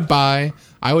 Fine, I would buy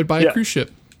a cruise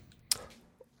ship.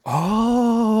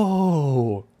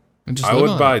 Oh, And just I live would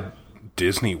on buy it.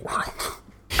 Disney World.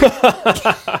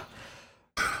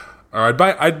 Or I'd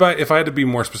buy if I had to be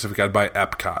more specific, I'd buy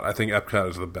Epcot. I think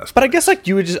Epcot is the best. but I guess like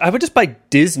I would just buy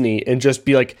Disney and just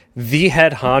be like the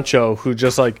head honcho who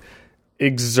just like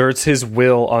exerts his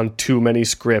will on too many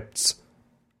scripts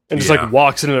and just Yeah. like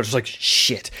walks in and just like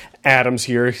shit. Adam's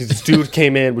here. This dude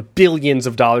came in with billions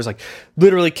of dollars, like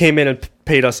literally came in and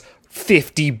paid us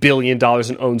 $50 billion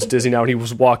and owns Disney now. And he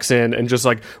walks in and just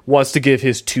like wants to give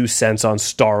his 2 cents on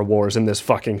Star Wars, and this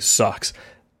fucking sucks.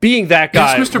 Being that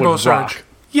guy, Yes, Mr. would Bosarge. rock.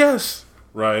 Yes.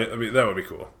 Right. I mean, that would be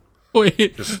cool.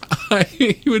 Wait,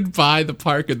 I would buy the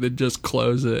park and then just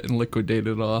close it and liquidate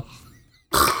it all.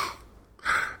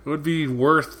 It would be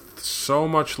worth so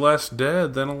much less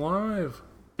dead than alive.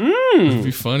 It'd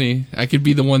be funny. I could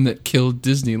be the one that killed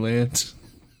Disneyland.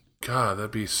 God,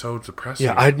 that'd be so depressing.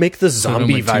 Yeah, I'd make the Put it on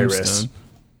zombie my virus.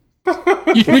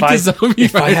 tombstone. You make the zombie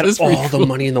If I had virus all pretty the cool.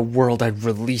 money in the world, I'd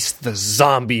release the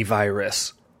zombie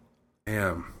virus.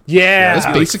 Damn. Yeah,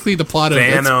 That's basically the plot of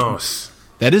Thanos.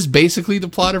 That is basically the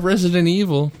plot of Resident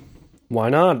Evil. why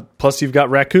not? Plus, you've got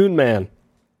Raccoon Man,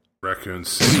 Raccoon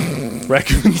City.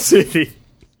 Raccoon City.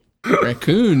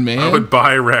 Raccoon, man. I would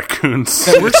buy Raccoon That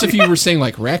City. works if you were saying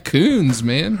like raccoons,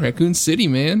 man. Raccoon City,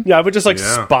 man. Yeah, I would just like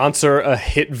Yeah. sponsor a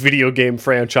hit video game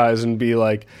franchise and be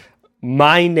like,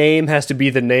 my name has to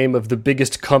be the name of the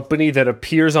biggest company that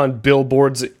appears on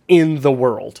billboards in the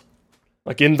world.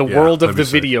 Like in the Yeah, world of that'd the be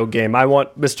sick. video game. I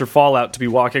want Mr. Fallout to be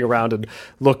walking around and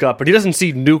look up, but he doesn't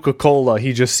see Nuka-Cola.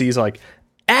 He just sees like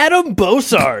Adam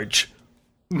Bosarge.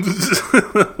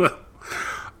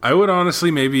 I would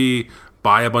honestly maybe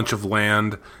buy a bunch of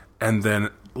land and then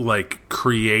like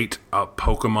create a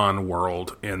Pokemon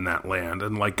world in that land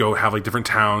and like go have like different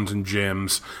towns and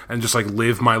gyms and just like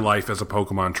live my life as a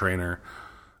Pokemon trainer.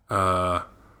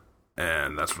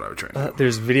 And that's what I would train.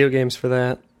 There's video games for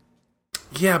that.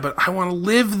 Yeah, but I want to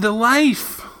live the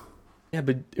life. Yeah,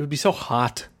 but it would be so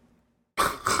hot.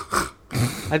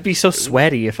 I'd be so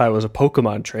sweaty if I was a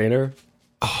Pokemon trainer.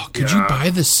 Oh, could you buy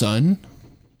the sun?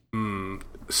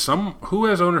 Who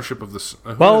has ownership of this?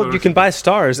 Well, you can buy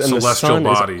stars, and the Celestial sun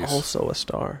bodies. is also a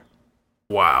star.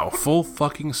 Wow, full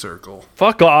fucking circle.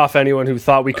 Fuck off, anyone who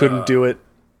thought we couldn't do it.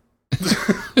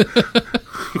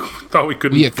 Thought we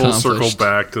couldn't We full circle accomplished.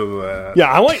 back to that.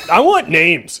 Yeah, I want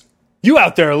names. You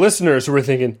out there, listeners, who are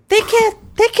thinking they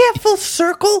can't full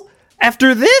circle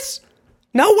after this.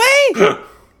 No way.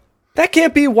 That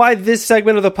can't be why this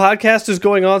segment of the podcast is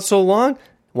going on so long.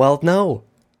 Well, no,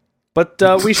 but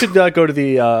we should go to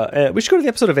the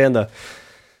episode of Anda.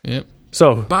 Yep.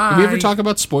 So, Bye. Did we ever talk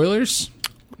about spoilers?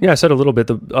 yeah, I said a little bit.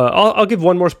 I'll give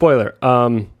one more spoiler.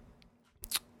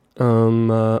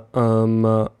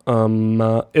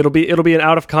 It'll be an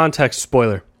out of context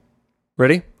spoiler.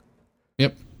 Ready?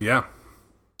 Yep. Yeah.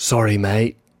 Sorry,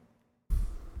 mate.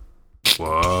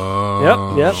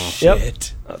 Whoa. Yep.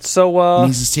 So,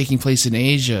 This is taking place in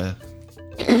Asia.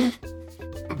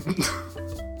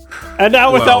 and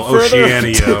now without further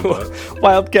Oceania, ado, but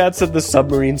Wildcats and the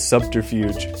Submarine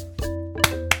Subterfuge.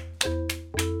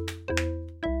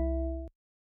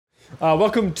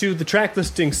 Welcome to the track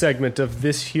listing segment of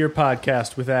this here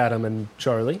podcast with Adam and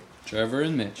Charlie. Trevor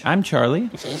and Mitch. I'm Charlie.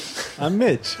 I'm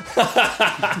Mitch.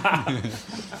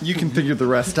 You can figure the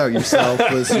rest out yourself,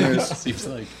 listeners. Seems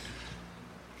like.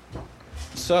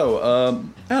 So,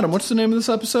 Adam, what's the name of this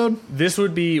episode? This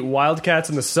would be Wildcats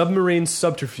and the Submarine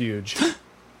Subterfuge.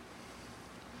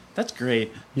 That's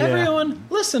great. Yeah. Everyone,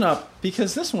 listen up,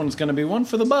 because this one's going to be one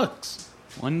for the bucks.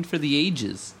 One for the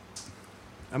ages.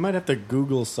 I might have to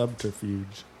Google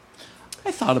subterfuge.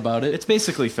 I thought about it. It's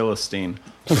basically Philistine.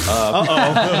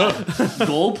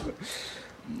 Gulp.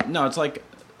 No, it's like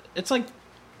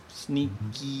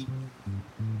sneaky.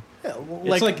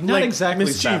 Like, like not exactly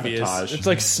mischievous. sabotage. It's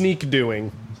like sneak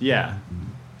doing. Yeah.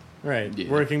 Right, Yeah.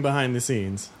 working behind the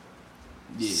scenes.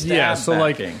 Yeah, so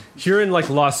like backing. here in like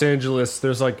Los Angeles,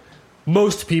 there's like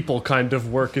most people kind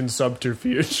of work in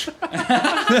subterfuge.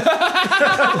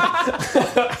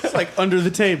 It's like under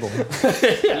the table.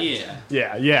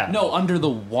 Yeah. Yeah. No, under the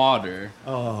water.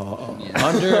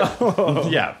 Under.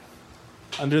 Yeah.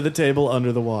 Under the table,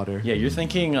 under the water. Yeah, you're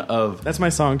thinking of. That's my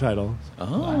song title.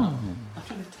 Oh.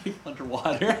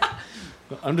 Underwater.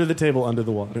 Under the table, under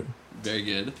the water. Very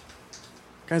good.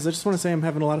 Guys, I just want to say I'm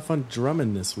having a lot of fun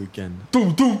drumming this weekend. Wow.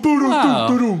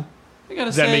 I gotta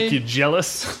Does that say, make you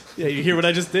jealous? Yeah, you hear what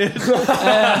I just did?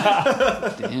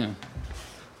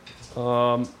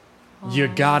 damn, You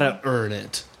gotta earn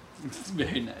it. it's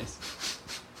very nice.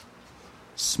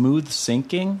 Smooth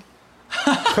sinking?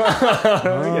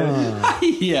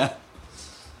 Yeah.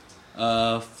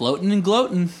 Floating and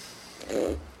gloating.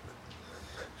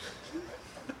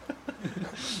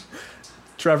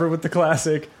 Trevor with the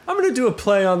classic. I'm gonna do a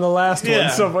play on the last Yeah. one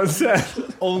someone said.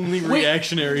 Only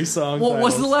reactionary song What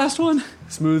was the titles. last one?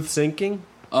 Smooth sinking.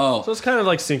 Oh. So it's kind of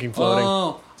like sinking floating.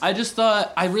 Oh, I just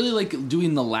thought I really like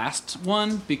doing the last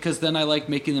one because then I like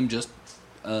making them just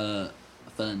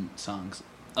fun songs.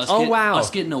 Us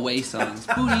getting away songs.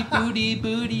 Booty, booty,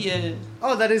 booty, yeah.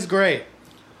 Oh, that is great.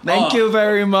 Thank you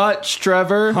very much,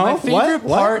 Trevor. My Huh? favorite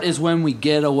What? part is when we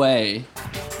get away.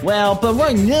 Well, but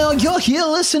right now you're here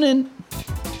listening.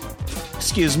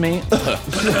 Excuse me.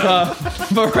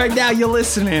 But right now you're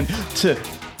listening to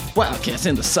Wildcats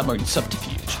in the Submarine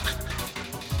Subterfuge.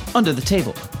 Under the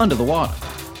table, under the water.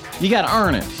 You gotta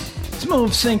earn it.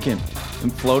 Smooth sinking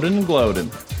and floating and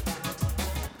gloating.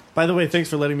 By the way, thanks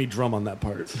for letting me drum on that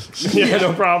part. Yeah,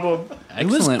 no problem. It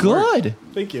was Excellent work. good.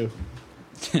 Thank you.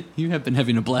 You have been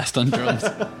having a blast on drums.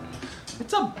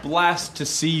 It's a blast to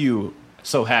see you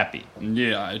so happy.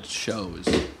 Yeah, it shows.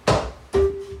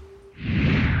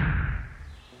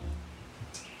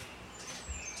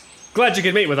 Glad you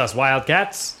could meet with us,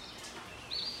 Wildcats.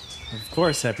 Of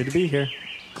course, happy to be here.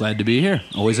 Glad to be here.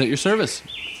 Always at your service.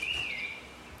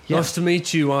 Nice to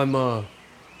meet you. I'm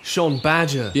Sean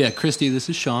Badger. Yeah, Christy, this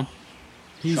is Sean.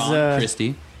 He's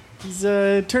Christy. he's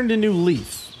turned a new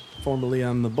leaf. Formerly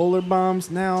on the Bowler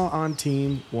Bombs, now on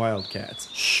Team Wildcats.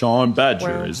 Sean Badger,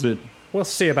 Well- is it? We'll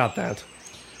see about that.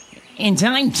 And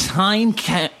I'm Time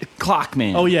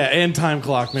Clockman. Oh yeah, and Time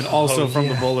Clockman, also from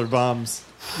the Bowler Bombs.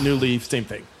 New leaf, same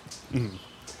thing.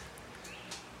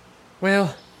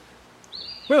 Well,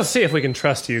 we'll see if we can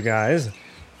trust you guys.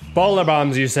 Bowler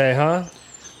bombs, you say, huh?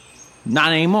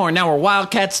 Not anymore. Now we're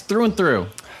Wildcats through and through.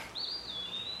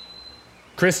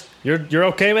 Chris, you're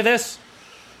okay with this?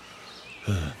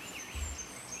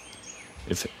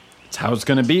 If it's how it's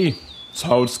gonna be, it's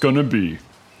how it's gonna be.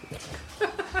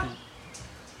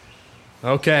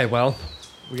 Okay, well,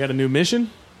 We got a new mission?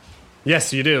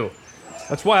 yes, you do.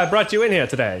 That's why I brought you in here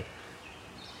today.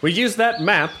 We used that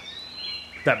map,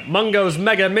 that Mungo's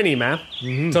Mega Mini Map,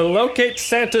 to locate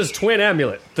Santa's twin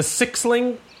amulet, the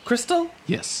Sixling Crystal.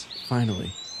 Yes,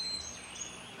 Finally.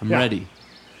 I'm Yeah. ready.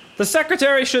 The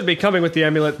secretary should be coming with the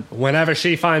amulet whenever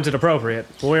she finds it appropriate.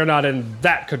 We're not in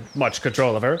that much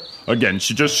control of her. Again,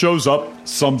 she just shows up.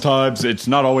 Sometimes it's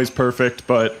not always perfect,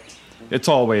 but it's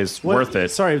always What- worth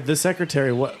it. Sorry, the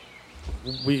secretary, what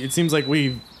it seems like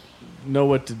we know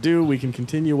what to do. We can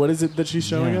continue. What is it that she's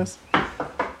showing us?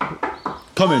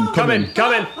 Come in. Come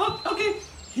in. Oh, okay.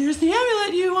 Here's the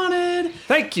amulet you wanted.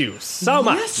 Thank you so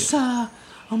much. Yes,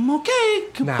 I'm okay.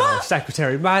 Goodbye. Now,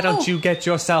 secretary, why don't you get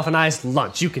yourself a nice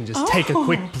lunch? You can just take a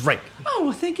quick break. Oh,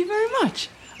 well, thank you very much.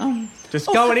 Just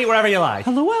go and eat wherever you like.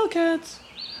 Hello, Wildcats.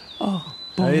 Oh,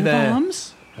 Hey there.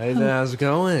 bombs. Hey there, how's it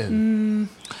going?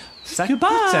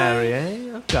 Secretary,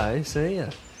 eh? Okay, see ya.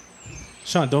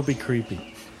 Sean, don't be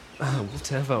creepy. Oh,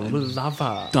 whatever, we'll love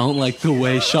her. Don't like the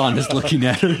way Sean is looking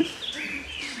at her.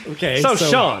 Okay, So,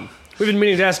 Sean, we've been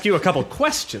meaning to ask you a couple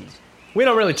questions. We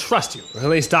don't really trust you, or at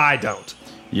least I don't.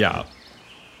 Yeah.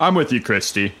 I'm with you,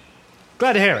 Christy.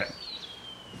 Glad to hear it.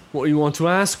 What do you want to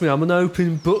ask me? I'm an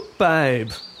open book,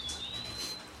 babe.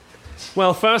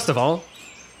 Well, first of all,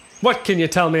 what can you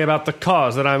tell me about the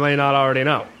cause that I may not already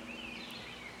know?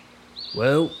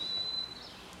 Well,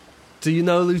 do you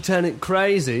know Lieutenant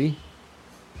Crazy?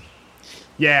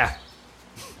 Yeah.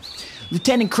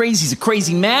 Lieutenant Crazy's a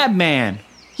crazy madman.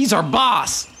 He's our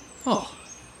boss. Oh,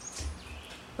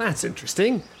 That's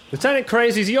interesting. Lieutenant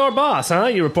Crazy's your boss, huh?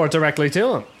 You report directly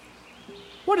to him.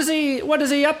 What is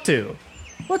he up to?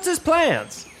 What's his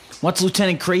plans? What's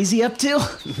Lieutenant Crazy up to?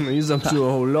 He's up to a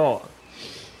whole lot.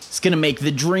 He's gonna make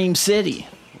the Dream City.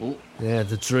 Yeah,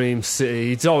 the Dream City.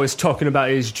 He's always talking about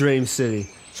his Dream City.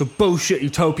 It's a bullshit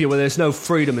utopia where there's no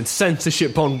freedom and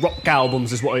censorship on rock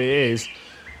albums is what it is.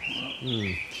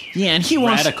 Yeah, and he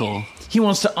wants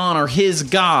to honor his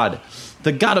god.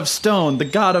 The god of stone, the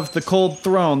god of the cold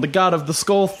throne, the god of the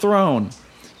skull throne.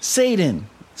 Satan.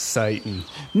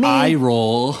 Me, I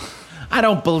roll. I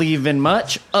don't believe in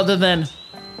much other than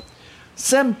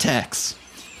Semtex.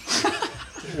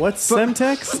 What's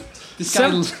Semtex?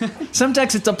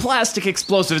 Semtex, it's a plastic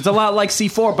explosive. It's a lot like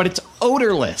C4, but it's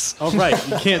odorless. Oh, right.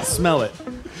 You can't smell it.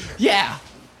 Yeah.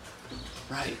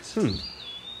 Right.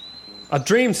 A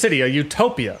dream city, a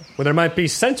utopia, where there might be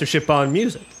censorship on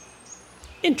music.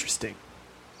 Interesting.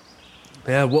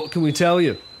 Yeah, what can we tell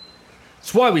you?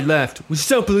 It's why we left. We just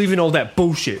don't believe in all that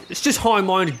bullshit. It's just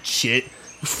high-minded shit.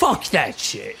 Fuck that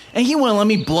shit. And he won't let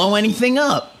me blow anything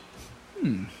up.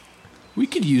 We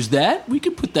could use that. We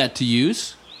could put that to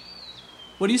use.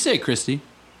 What do you say, Christy?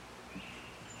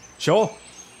 Sure.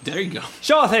 There you go.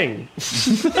 Sure thing.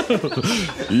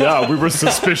 Yeah, we were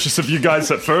suspicious of you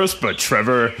guys at first, but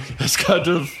Trevor has kind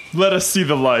of let us see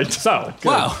the light. So,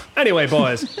 wow. Anyway,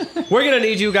 boys, we're going to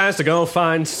need you guys to go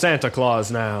find Santa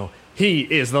Claus now. He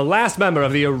is the last member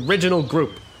of the original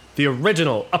group, the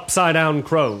original Upside Down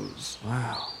Crows.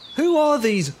 Wow. Who are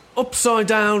these Upside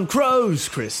Down Crows,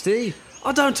 Christy?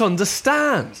 I don't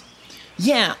understand.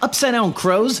 Yeah, Upside Down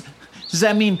Crows. Does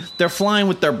that mean they're flying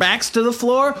with their backs to the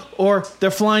floor, or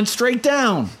they're flying straight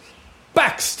down?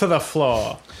 Backs to the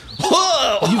floor.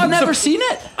 Whoa! You've never seen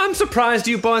it? I'm surprised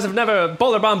you boys have never,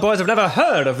 Boulder Bomb boys have never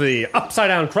heard of the Upside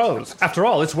Down Crows. After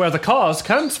all, it's where the cause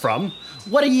comes from.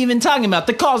 What are you even talking about?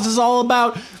 The cause is all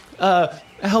about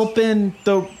helping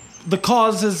the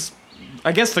cause is...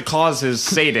 I guess the cause is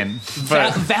Satan.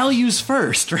 But Values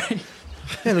first, right?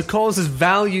 Yeah, the cause is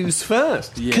values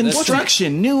first. Yeah,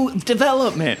 construction, new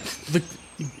development.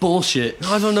 Bullshit.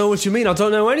 I don't know what you mean. I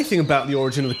don't know anything about the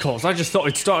origin of the cause. I just thought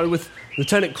it started with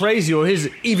Lieutenant Crazy or his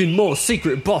even more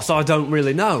secret boss I don't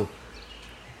really know.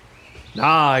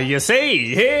 Ah, you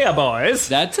see here, boys.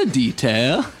 That's a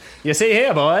detail. You see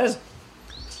here, boys.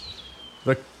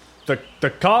 The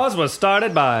cause was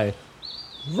started by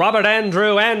Robert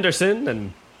Andrew Anderson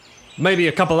and maybe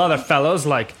a couple other fellows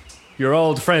like your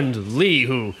old friend Lee,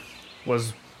 who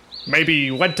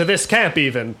went to this camp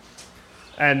even.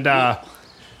 And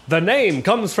the name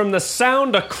comes from the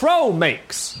sound a crow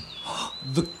makes.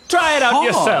 Try it out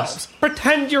yourselves.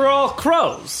 Pretend you're all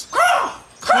crows. Craw.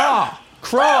 Craw.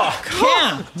 Craw.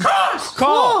 Yeah.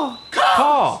 Caw.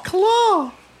 Caw.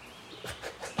 Claw.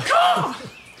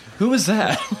 Who was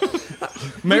that?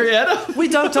 Marietta? We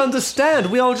don't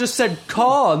understand. We all just said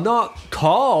caw, not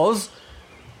cause.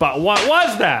 But what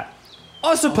was that?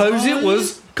 I suppose it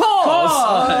was cause.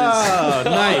 Oh,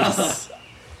 nice.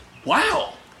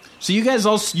 Wow. So you guys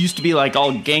all used to be like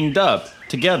all ganged up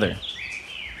together.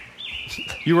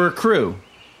 You were a crew.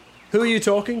 Who are you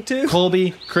talking to?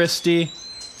 Colby, Christy,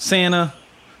 Santa,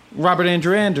 Robert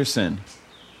Andrew Anderson.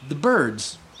 The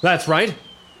birds. That's right.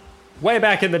 Way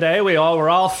back in the day, we all were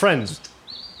all friends.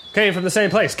 Came from the same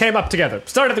place, came up together,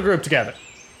 started the group together.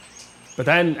 But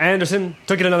then Anderson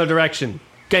took it another direction,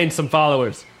 gained some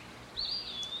followers.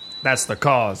 That's the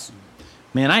cause.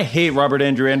 Man, I hate Robert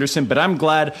Andrew Anderson, but I'm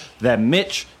glad that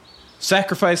Mitch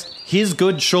sacrificed his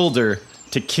good shoulder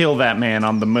to kill that man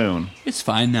on the moon. It's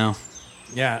fine now.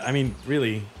 Yeah, I mean,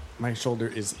 really, my shoulder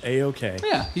is A-okay.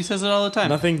 Yeah, he says it all the time.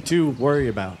 Nothing to worry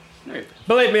about.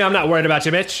 Believe me, I'm not worried about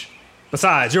you, Mitch.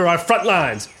 Besides, you're our front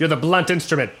lines. You're the blunt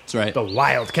instrument. That's right. The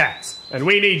Wildcats. And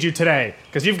we need you today,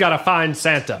 because you've got to find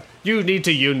Santa. You need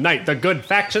to unite the good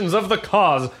factions of the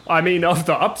cause, of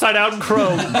the Upside Down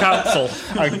Crow Council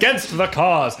against the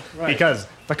cause. Right. Because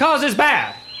the cause is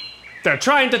bad. They're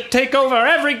trying to take over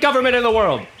every government in the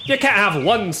world. You can't have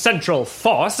one central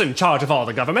force in charge of all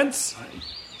the governments.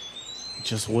 It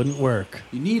just wouldn't work.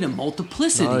 You need a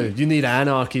multiplicity. No, you need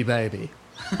anarchy, baby.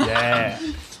 Yeah.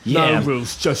 Yeah. No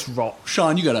rules, just rock.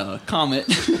 Sean, you got a comment.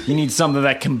 You need something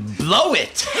that can blow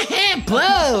it.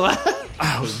 Blow!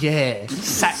 Oh, yeah.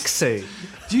 Sexy.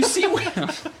 Do you see where...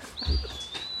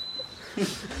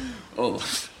 Oh. All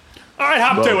right,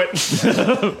 hop to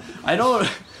it.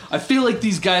 I feel like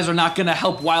these guys are not going to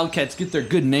help Wildcats get their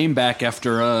good name back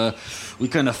after we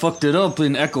kind of fucked it up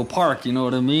in Echo Park, you know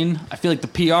what I mean? I feel like the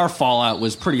PR fallout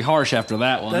was pretty harsh after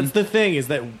that one. That's the thing, is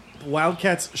that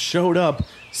Wildcats showed up,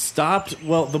 stopped,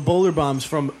 the Boulder Bombs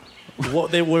from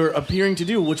what they were appearing to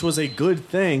do, which was a good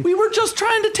thing. We were just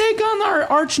trying to take on our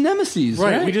arch nemesis,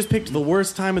 right? We just picked the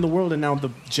worst time in the world, and now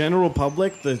the general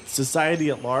public, the society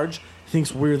at large,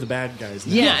 thinks we're the bad guys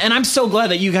now. Yeah, and I'm so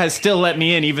glad that you guys still let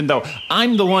me in, even though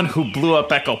I'm the one who blew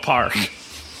up Echo Park.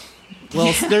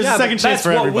 Well, there's a second chance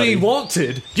for everybody. That's what we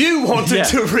wanted. You wanted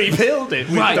to rebuild it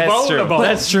with the boulder bombs.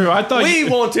 That's true. I thought we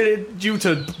wanted you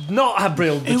to not have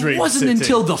built the Dream It wasn't City.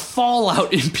 until the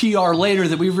fallout in PR later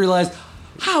that we realized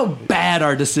how bad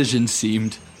our decision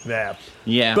seemed.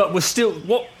 Yeah. But we're still...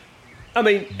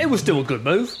 it was still a good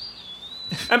move.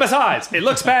 And besides, it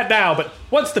looks bad now, but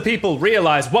once the people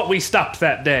realize what we stopped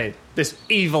that day, this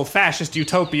evil fascist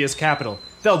utopia's capital,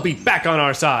 they'll be back on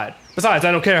our side. Besides,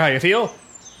 I don't care how you feel.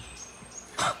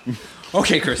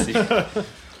 Okay, Christy.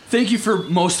 Thank you for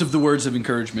most of the words of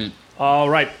encouragement. All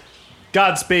right.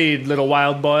 Godspeed, little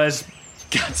wild boys.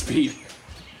 Godspeed.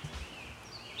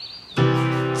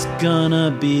 It's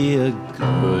gonna be a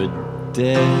good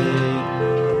day.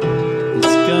 It's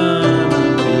gonna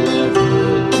be a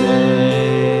good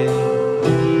day.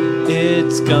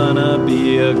 It's gonna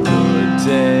be a good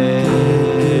day.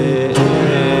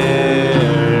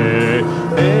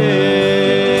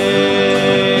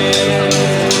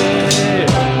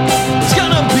 It's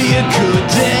gonna be a good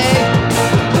day.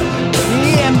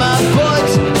 Yeah, my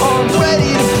buds are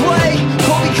ready to play.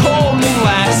 Kobe called me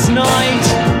last night,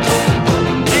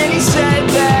 and he said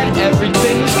that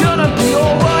everything's gonna be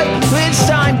alright. It's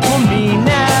time for me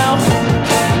now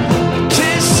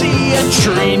to see a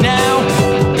tree now.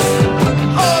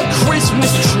 A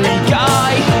Christmas tree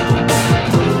guy.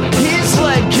 His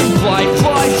leg can fly,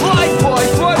 fly, fly, fly,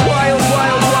 fly, wild,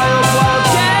 wild, wild, wild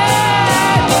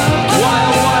cat.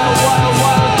 Wild, wild, wild,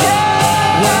 wild cat.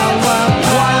 Wild, wild,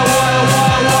 wild, wild, wild,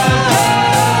 wild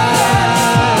cat.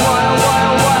 Wild,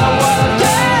 wild, wild, wild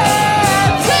cat.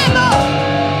 Santa!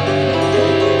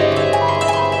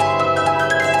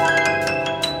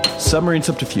 Submarine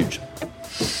subterfuge.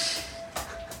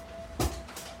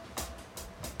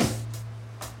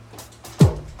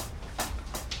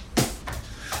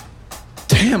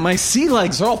 Damn, my sea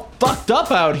legs are all fucked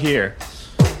up out here.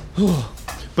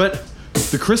 But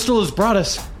the crystal has brought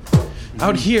us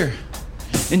out here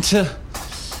into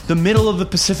the middle of the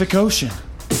Pacific Ocean.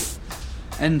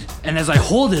 And as I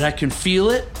hold it, I can feel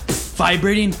it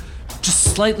vibrating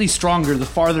just slightly stronger the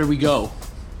farther we go.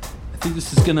 I think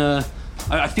this is gonna...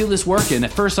 I feel this working.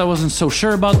 At first I wasn't so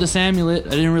sure about this amulet.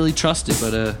 I didn't really trust it,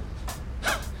 but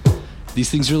these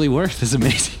things really work. This is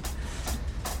amazing.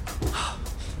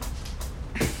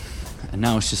 And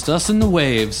now it's just us and the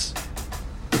waves.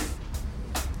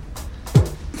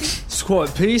 It's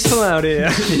quite peaceful out here.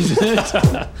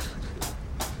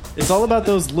 It's all about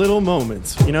those little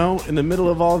moments, you know, in the middle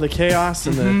of all the chaos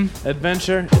and the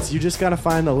adventure. You just gotta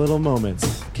find the little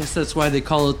moments. Guess that's why they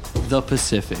call it the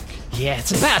Pacific. Yeah,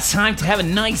 it's about time to have a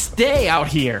nice day out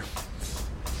here.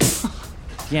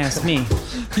 Yeah, it's me.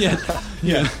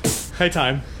 Yeah. Hey,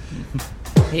 time.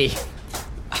 Hey.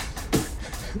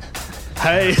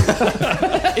 Hey.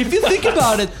 If you think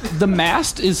about it, the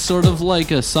mast is sort of like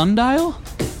a sundial.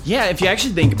 Yeah, if you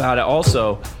actually think about it,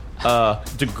 also,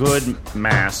 the good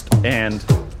mast and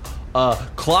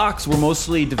clocks were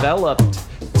mostly developed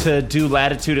to do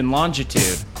latitude and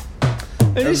longitude.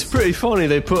 It is pretty funny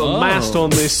they put a mast on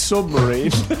this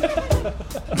submarine.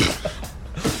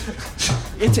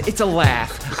 It's a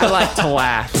laugh. I like to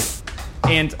laugh.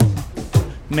 And,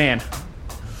 man,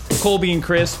 Colby and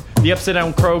Chris, the Upside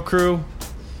Down Crow crew,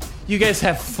 you guys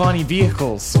have funny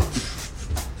vehicles.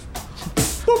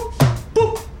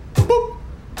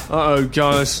 Uh-oh,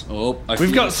 guys.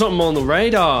 We've got something on the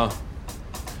radar.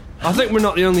 I think we're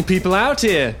not the only people out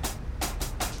here.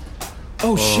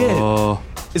 Oh, shit.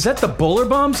 Is that the bowler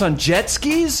bombs on jet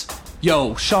skis?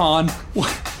 Yo, Sean. What?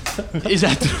 Is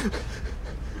that...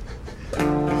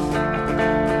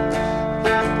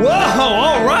 Whoa,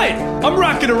 all right. I'm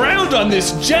rocking around on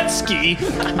this jet ski.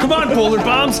 Come on, bowler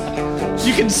bombs.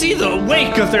 You can see the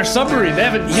wake of their submarine. They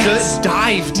haven't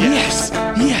dived yet.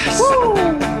 Yes. Woo!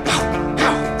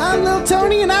 I'm Lil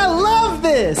Tony and I love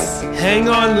this. Hang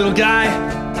on, little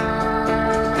guy.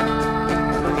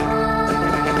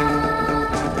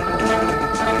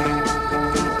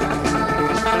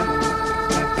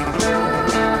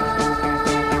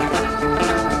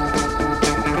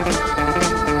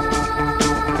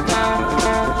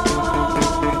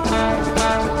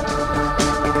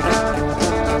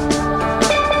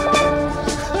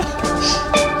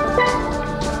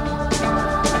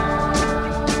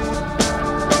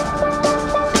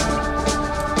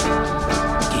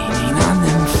 Gaining on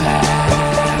them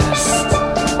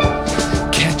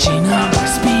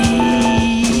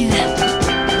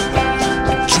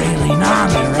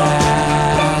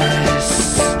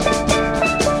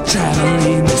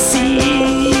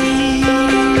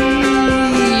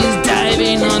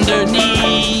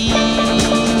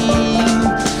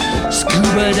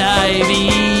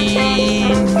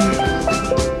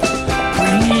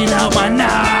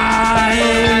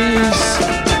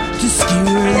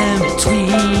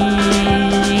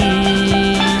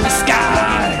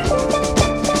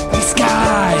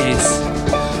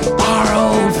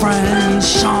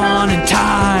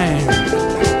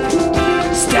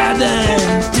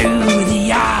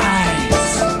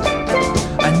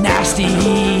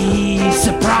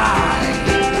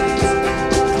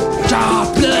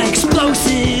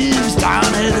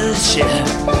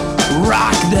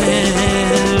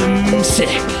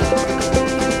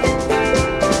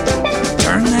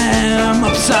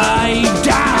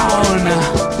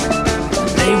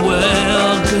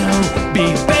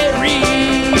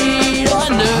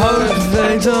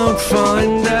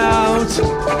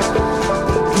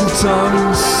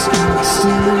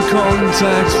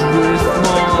contact with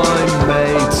my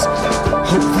mates.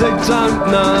 Hope they don't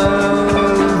know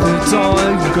that I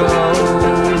go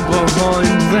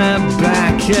behind their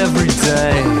back every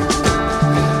day.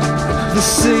 The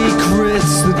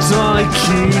secrets that I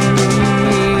keep,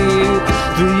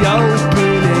 the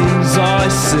openings I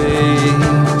see,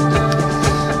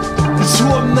 it's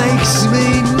what makes me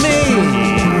me.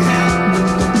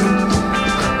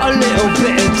 A little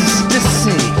bit of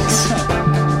deceit.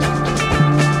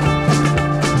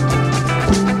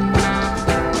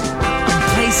 I'm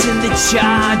placing the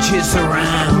charges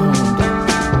around,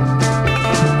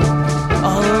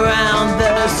 all around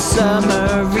the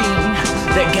submarine.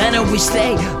 They're gonna wish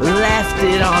they left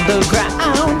it on the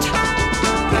ground.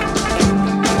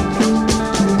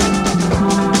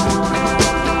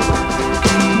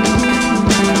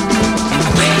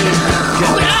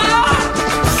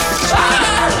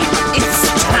 It's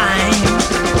time.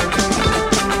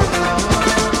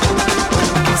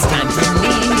 It's time for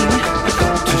me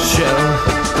to show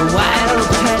the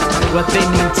Wildcat what they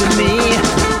mean to me.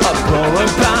 A polar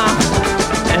bomb,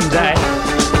 and I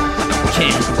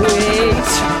can't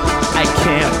wait. I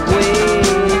can't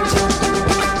wait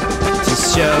to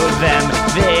show them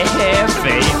their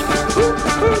fate.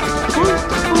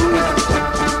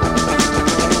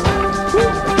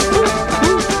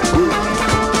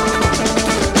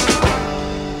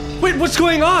 Wait, what's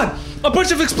going on? A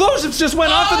bunch of explosions just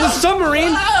went off in the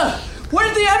submarine.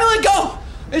 Where'd the amulet go?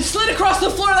 It slid across the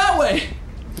floor that way.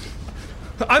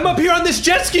 I'm up here on this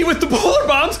jet ski with the polar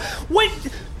bombs. Wait,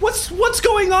 what's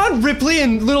going on, Ripley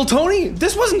and Little Tony?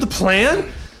 This wasn't the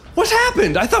plan. What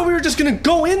happened? I thought we were just gonna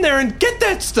go in there and get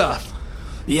that stuff.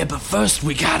 Yeah, but first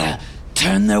we gotta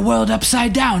turn their world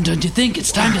upside down, don't you think?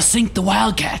 It's time to sink the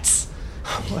Wildcats.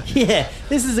 Yeah,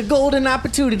 this is a golden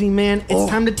opportunity, man. It's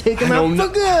time to take them out for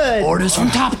good. Orders from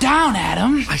top down,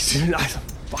 Adam.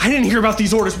 I didn't hear about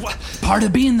these orders. What? Part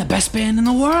of being the best band in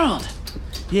the world.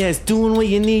 Yeah, it's doing what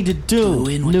you need to do,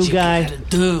 Doing what new you guy. gotta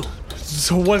do.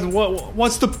 So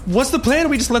what's the plan? Are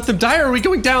we just let them die, or are we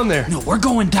going down there? No, we're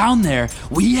going down there.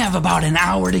 We have about an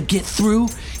hour to get through,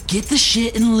 get the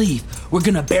shit, and leave. We're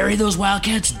gonna bury those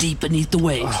Wildcats deep beneath the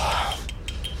waves.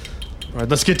 All right,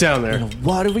 let's get down there. In a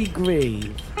watery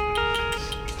grave.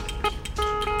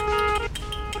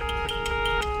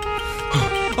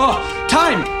 Oh,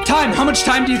 time! How much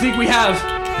time do you think we have?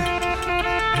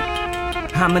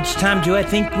 How much time do I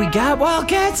think we got,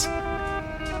 Wildcats?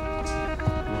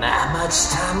 Not much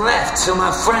time left till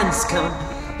my friends come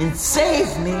and save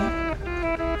me.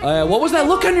 What was that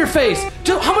look on your face?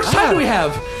 How much time do we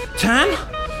have? Time?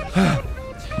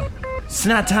 It's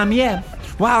not time yet.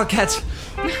 Wildcats,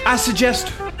 I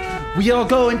suggest we all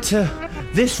go into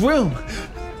this room.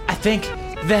 I think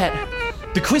that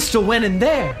the crystal went in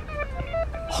there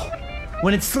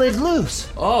when it slid loose.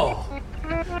 Oh.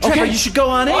 Trevor, you should go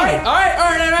on in. All right,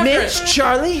 I'm after Mitch, it.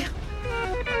 Charlie,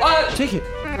 take it.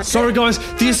 Sorry, guys.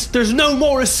 There's no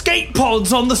more escape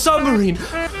pods on the submarine.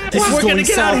 This is We're going gonna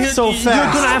get out of here. south so You're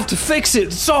fast. gonna have to fix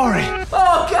it. Sorry.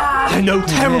 Oh, God. I know.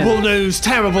 Terrible news.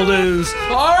 Terrible news.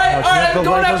 All right, I'm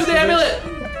going after the amulet.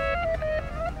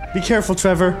 Be careful,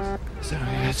 Trevor.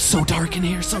 It's so dark in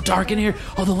here,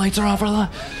 All the lights are off. Ow!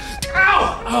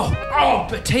 Oh,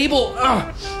 the table.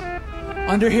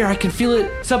 Under here, I can feel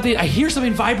it. I hear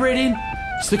something vibrating.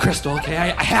 It's the crystal, okay?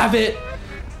 I have it.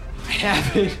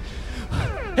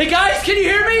 Hey, guys, can you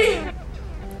hear me?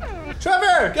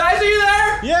 Trevor! Guys, are you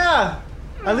there? Yeah!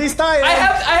 At least I am. I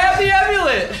have the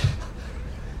amulet.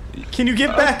 Can you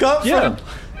get back up from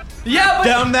Yeah, but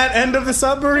down that end of the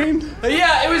submarine?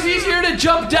 yeah, it was easier to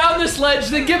jump down this ledge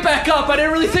than get back up. I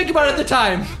didn't really think about it at the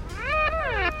time.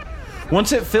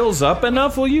 Once it fills up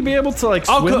enough, will you be able to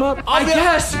swim up? I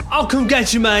guess. I'll come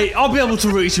get you, mate. I'll be able to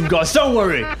reach him, guys. Don't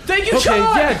worry. Thank you, Okay,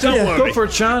 Sean. Don't worry. Go for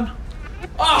it, Sean.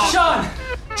 Oh, Sean.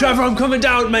 Trevor, I'm coming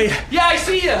down, mate. Yeah, I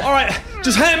see you. All right,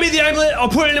 just hand me the amulet. I'll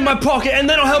put it in my pocket, and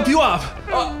then I'll help you up.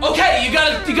 Okay, you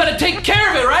gotta take care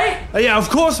of it, right? Yeah, of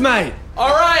course, mate.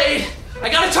 All right. I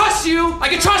gotta trust you. I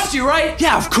can trust you, right?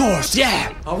 Yeah, of course.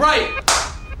 Yeah. All right.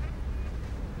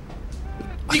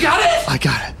 You got it? I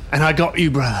got it. And I got you,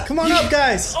 brother. Come on up,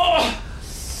 guys. Oh,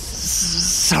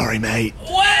 Sorry, mate.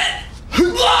 what?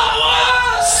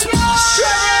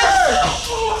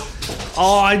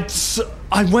 Oh,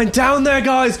 I went down there,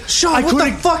 guys. Sean, what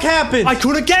the fuck happened? I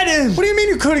couldn't get him. What do you mean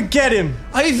you couldn't get him?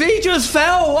 He just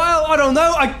fell. Well, I don't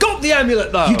know. I got the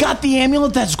amulet, though. You got the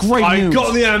amulet? That's great I news.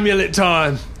 got the amulet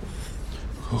time.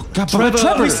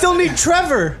 Trevor. We still need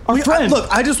Trevor. Our friend. Look,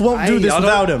 I just won't do this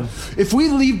without him. If we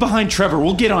leave behind Trevor,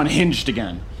 we'll get unhinged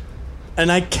again. And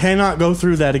I cannot go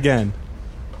through that again.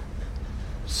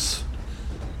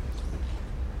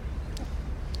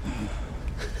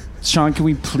 Sean, can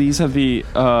we please have the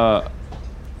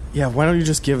Yeah, why don't you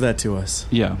just give that to us?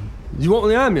 Yeah. You want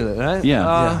the amulet, right?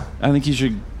 Yeah. I think you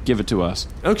should give it to us.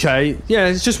 Okay. Yeah,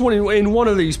 it's just one in one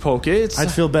of these pockets.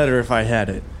 I'd feel better if I had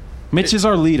it. Mitch is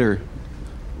our leader.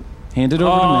 Hand it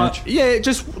over to Mitch. Yeah,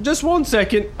 just 1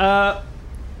 second.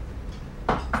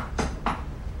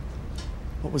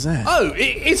 What was that? Oh,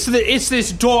 it's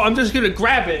this door. I'm just gonna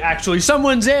grab it. Actually,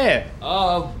 someone's there.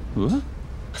 What?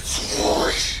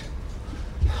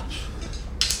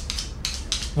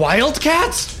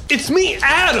 Wildcats? It's me,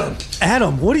 Adam.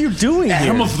 Adam, what are you doing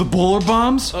Adam here? of the Bowler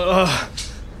Bombs?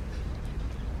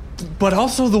 But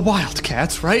also the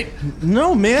Wildcats, right?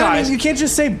 No, man. Guys. You can't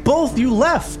just say both. You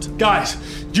left. Guys,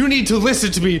 you need to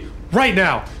listen to me right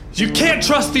now. You can't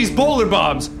trust these bowler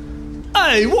bombs.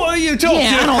 Hey, what are you talking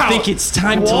about? Yeah, I don't think it's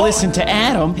time to listen to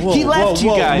Adam. Whoa, He left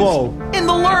whoa, you guys whoa. in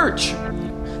the lurch.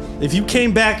 If you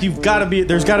came back, there's got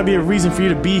to be a reason for you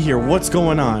to be here. What's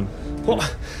going on? Well,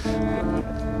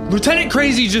 Lieutenant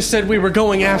Crazy just said we were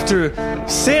going after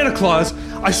Santa Claus.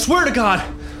 I swear to God,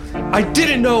 I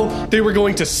didn't know they were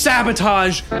going to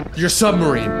sabotage your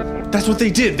submarine. That's what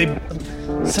they did.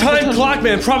 Time Clock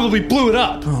Man probably blew it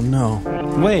up. Oh, no.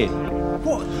 Wait.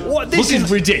 What? This is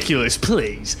ridiculous,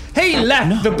 please. He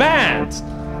left the band.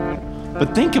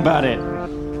 But think about it.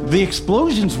 The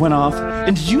explosions went off,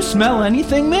 and did you smell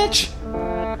anything, Mitch?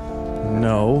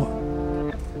 No.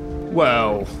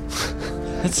 Well,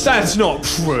 that's not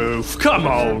proof. Come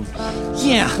on.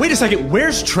 Yeah. Wait a second.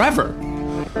 Where's Trevor?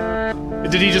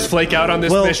 Did he just flake out on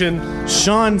this mission?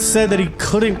 Sean said that he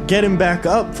couldn't get him back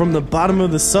up from the bottom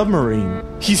of the submarine.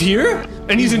 He's here?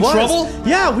 And he's in trouble?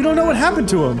 Yeah, we don't know what happened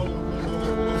to him.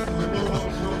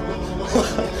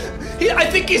 I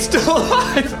think he's still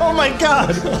alive. Oh my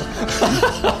God.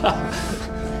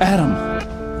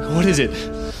 Adam. What is it?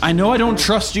 I know I don't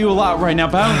trust you a lot right now,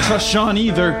 but I don't trust Sean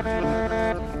either.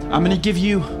 I'm gonna give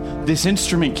you this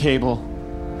instrument cable,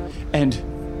 and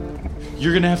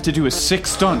you're gonna have to do a sick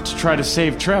stunt to try to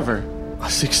save Trevor. A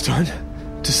sick stunt?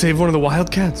 To save one of the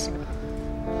Wildcats?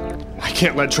 I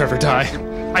can't let Trevor die.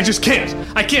 I just can't.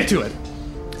 I can't do it.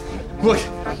 Look,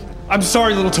 I'm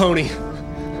sorry, little Tony.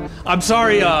 I'm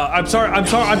sorry,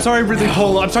 Ridley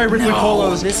Polo. I'm sorry, Ridley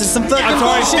Polos. This is some fucking I'm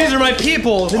sorry, bullshit. these are my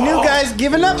people. The new guy's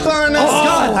giving up on us.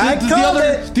 God, I called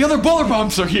it. the other bowler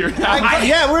bombs are here now.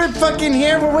 Yeah, we're fucking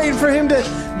here. We're waiting for him to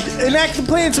enact the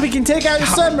plan so we can take out your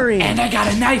submarine. And I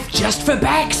got a knife just for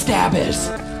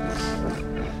backstabbers.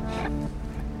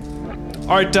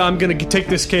 All right, I'm gonna take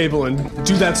this cable and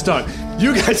do that stunt.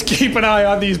 You guys keep an eye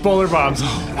on these bowler bombs.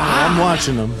 I'm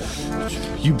watching them.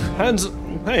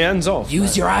 Hands off.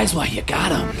 Use your eyes while you got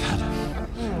them.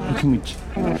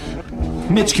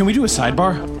 Mitch, can we do a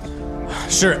sidebar?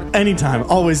 Sure, anytime,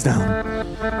 always down.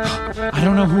 I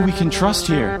don't know who we can trust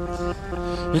here.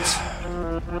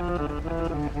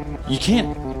 You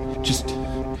can't just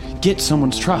get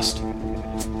someone's trust.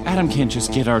 Adam can't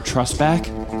just get our trust back.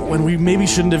 When we maybe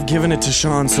shouldn't have given it to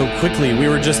Sean so quickly. We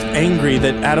were just angry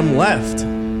that Adam left.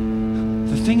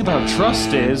 The thing about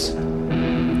trust is,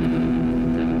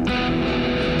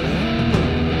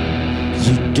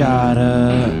 you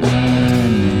gotta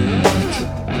earn it.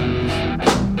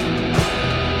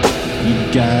 You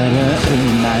gotta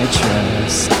earn my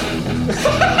trust.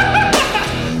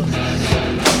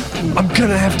 I'm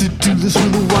gonna have to do this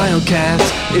with the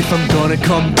Wildcats if I'm gonna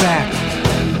come back.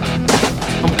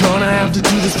 I'm gonna have to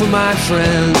do this for my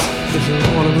friends if I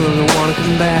wanna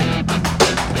come back.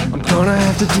 I'm gonna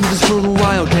have to do this for the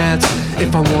Wildcats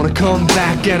if I wanna come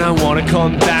back, and I wanna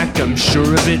come back, I'm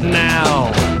sure of it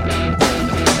now.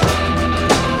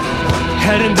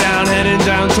 Heading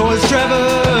down towards Trevor,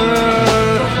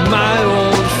 my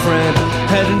old friend.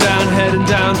 Heading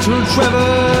down towards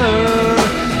Trevor.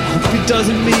 Hope he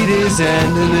doesn't meet his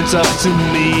end, and it's up to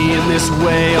me. In this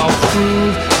way I'll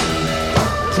prove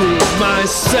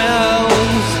myself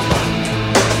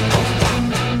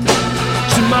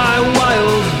to my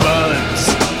wild buds.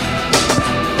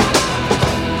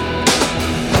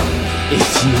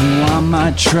 If you want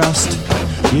my trust,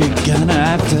 you're gonna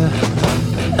have to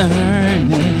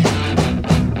earn it.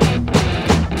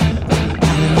 I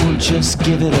don't just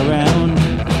give it around.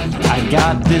 I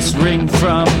got this ring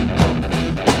from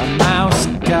a mouse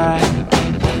guy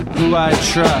who I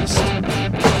trust,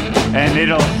 and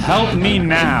it'll help me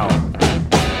now.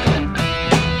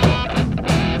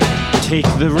 Take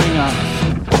the ring off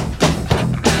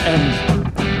and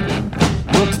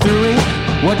look through it.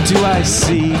 What do I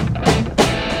see?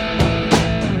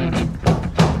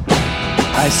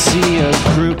 I see a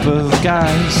group of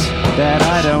guys that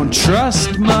I don't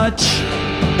trust much,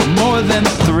 more than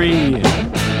 3.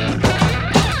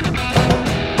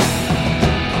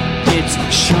 It's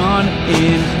Sean Sean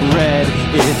in red.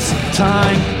 It's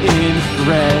time in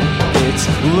red. It's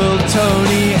Lil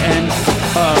Tony and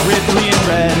Ripley in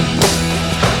red.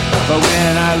 But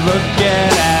when I look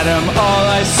at Adam, all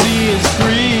I see is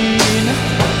green.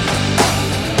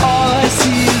 All I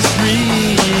see is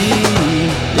green.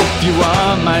 If you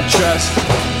want my trust,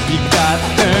 you gotta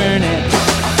earn it.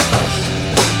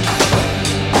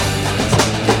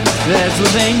 That's the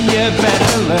thing you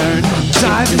better learn.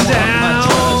 Diving down,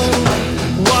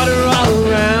 water all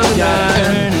around.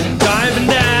 Diving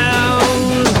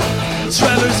down.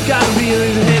 Trevor's gotta be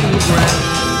his head in the ground.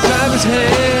 Trevor's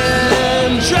head.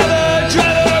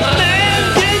 Trevor, man,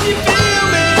 can you feel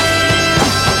me?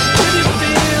 Can you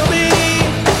feel me?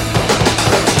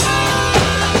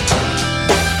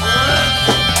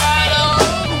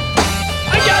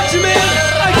 I got you, man.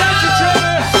 I got you,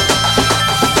 Trevor.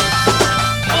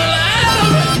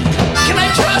 Can I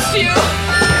trust you?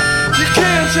 You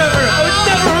can, Trevor. I would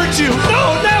never hurt you. No,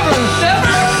 never.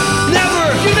 Never? Never.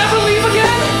 You never leave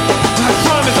again? I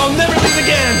promise I'll never leave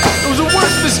again. It was the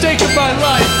worst mistake of my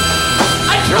life.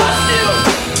 I trust you.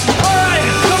 All right,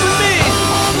 come with me.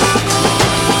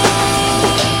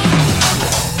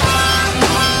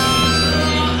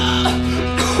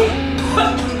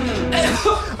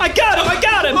 I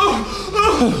got him.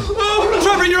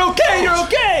 Trevor, you're okay. You're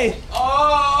okay.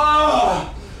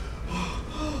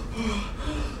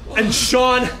 And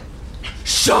Sean,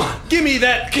 give me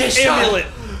that amulet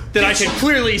that I can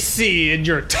clearly see in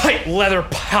your tight leather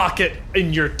pocket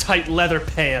in your tight leather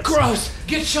pants. Gross.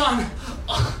 Get Sean.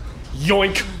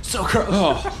 Yoink. So gross.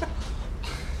 Oh,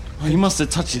 he must have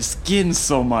touched his skin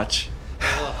so much.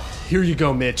 Here you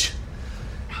go, Mitch.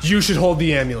 You should hold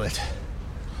the amulet.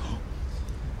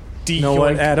 You know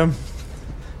what, Adam?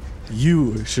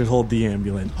 You should hold the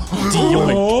amulet.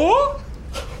 D-yoink.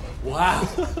 Wow.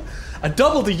 A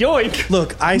double to yoink.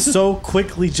 Look, I so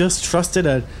quickly just trusted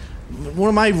one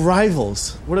of my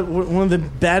rivals, one of the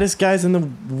baddest guys in the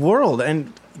world,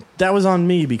 and that was on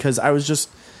me because I was just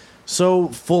so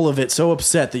full of it, so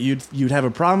upset that you'd have a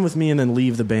problem with me and then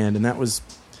leave the band, and that was.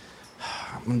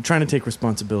 I'm trying to take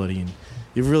responsibility, and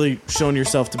you've really shown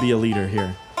yourself to be a leader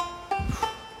here.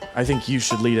 I think you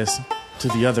should lead us to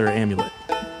the other amulet.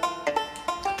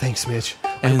 Thanks, Mitch.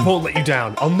 I won't let you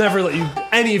down. I'll never let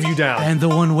any of you down. And the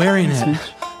one wearing it.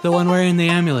 The one wearing the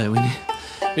amulet. We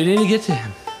need to get to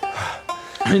him.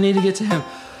 We need to get to him.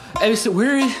 And so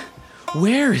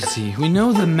where is he? We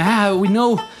know the map. We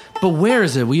know, but where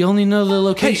is it? We only know the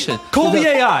location. Hey, call the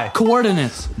AI.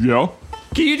 Coordinates. Yeah?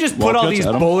 Can you just put all these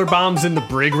bowler bombs in the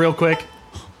brig real quick?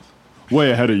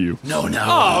 Way ahead of you. No. Oh,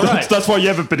 all right. That's why you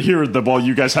haven't been hearing them while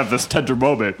you guys have this tender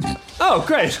moment. Oh,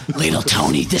 great. Little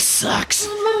Tony, this sucks.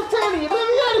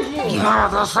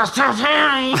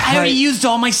 I already used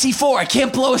all my C4. I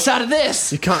can't blow us out of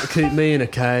this. You can't keep me in a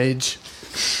cage.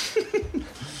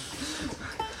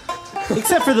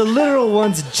 Except for the literal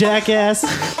ones, jackass.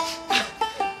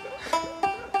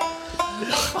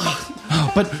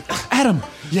 But, Adam.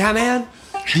 Yeah, man?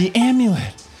 The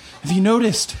amulet. Have you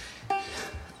noticed?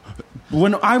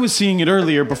 When I was seeing it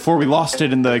earlier before we lost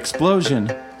it in the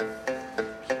explosion,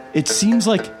 it seems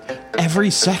like every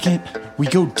second we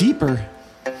go deeper,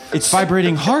 it's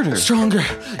vibrating harder. Stronger.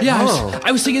 Yeah,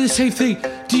 I was thinking the same thing.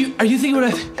 Are you thinking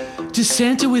about to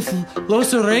Santa with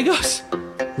Los Orregos?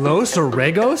 Los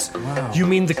Orregos? Wow. You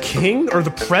mean the king or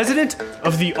the president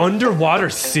of the underwater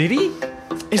city?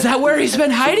 Is that where he's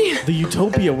been hiding? The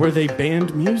utopia where they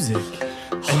banned music.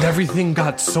 And everything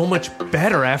got so much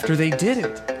better after they did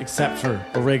it. Except for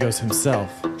Orregos himself.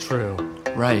 True.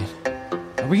 Right.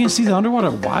 Are we going to see the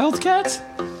underwater Wildcats?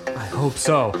 I hope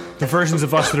so. The versions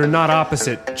of us that are not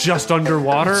opposite, just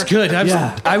underwater. It's good.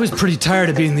 I was pretty tired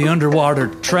of being the underwater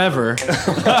Trevor.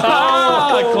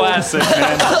 Classic,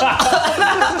 man.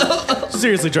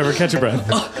 Seriously, Trevor, catch your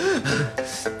breath.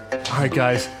 All right,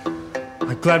 guys.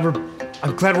 I'm glad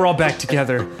we're all back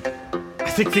together.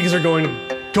 I think things are going to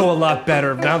go a lot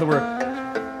better now that we're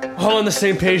all on the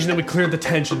same page and that we cleared the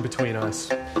tension between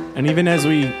us. And even as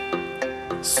we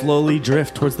slowly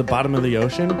drift towards the bottom of the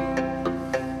ocean,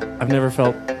 I've never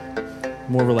felt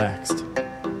more relaxed.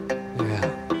 Yeah.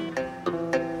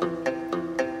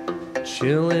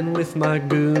 Chilling with my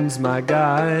goons, my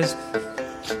guys.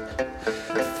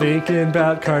 Thinking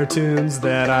about cartoons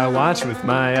that I watch with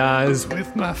my eyes,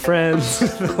 with my friends,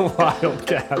 the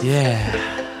Wildcats.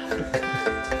 Yeah.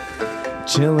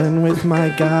 Chilling with my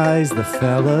guys, the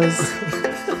fellas.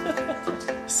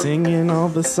 Singing all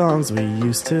the songs we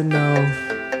used to know.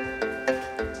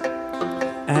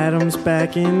 Adam's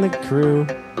back in the crew.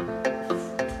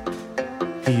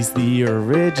 He's the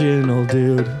original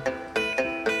dude.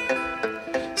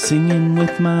 Singing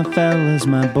with my fellas,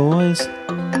 my boys.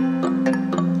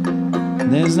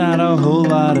 There's not a whole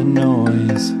lot of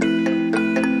noise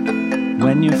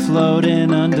when you're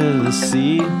floating under the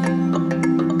sea.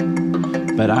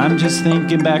 But I'm just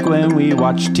thinking back when we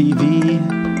watched TV.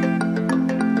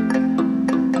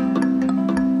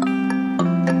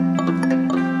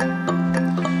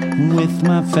 With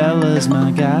my fellas,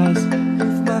 my guys.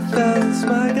 With my fellas,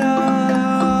 my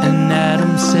guys. And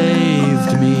Adam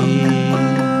saved me.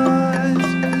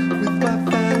 With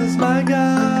my fellas, my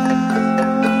guys.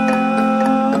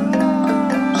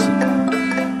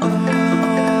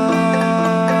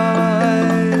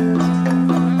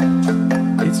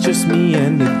 It's just me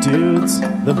and the dudes,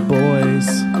 the boys,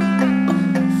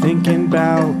 thinking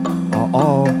about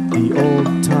all the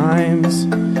old times.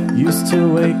 Used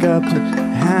to wake up to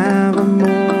have a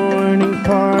morning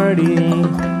party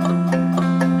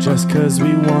just 'cause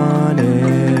we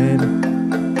wanted.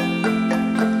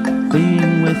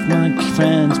 Being with my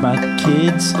friends, my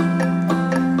kids,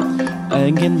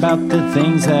 thinking about the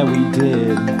things that we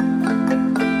did.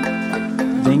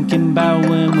 Thinking about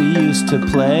when we used to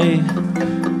play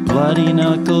bloody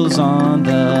knuckles on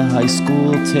the high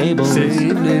school tables.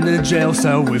 Sitting in a jail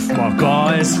cell with my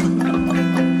guys.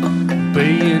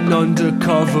 Being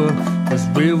undercover was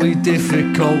really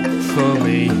difficult for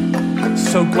me.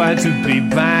 So glad to be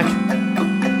back.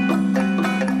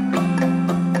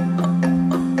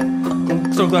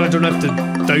 So glad I don't have to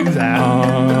do that.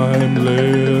 I'm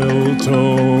Lil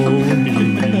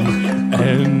Tony,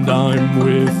 and I'm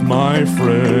with my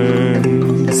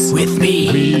friends. With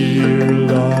me. We're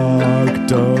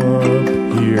locked up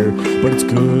here, but it's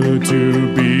good to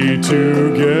be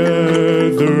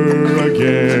together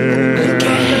again.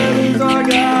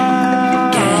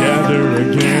 Together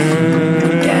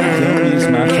again. These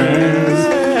my friends.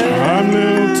 I'm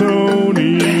Lil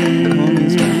Tony,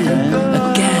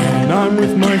 and I'm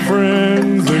with my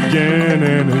friends again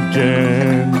and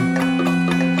again.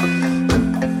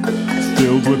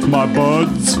 Filled with my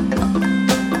buds.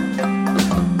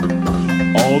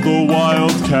 All the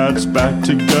wildcats back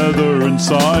together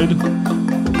inside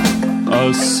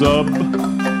a sub-AI'd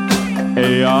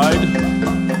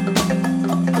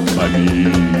by me,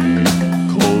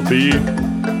 Colby.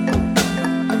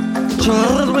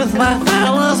 Chilling with my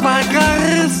fellas, my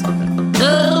guys.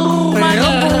 Oh, my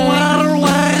underwater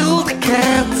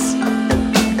wildcats.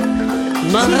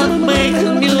 Not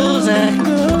making music,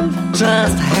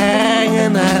 just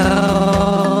hanging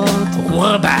out.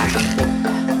 We're back.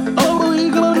 All we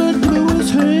gotta do is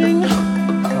hang.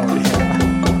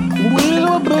 With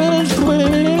our best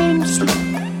friends.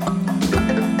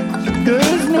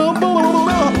 There's no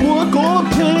work or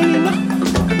pain.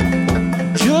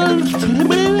 Just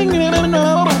being in and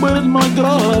out with my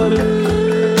God.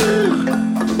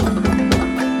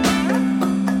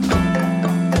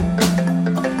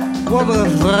 One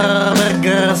of the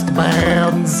biggest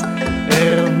bands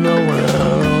in the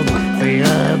world. The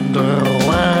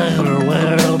underwater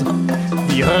world.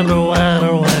 The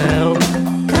underwater world.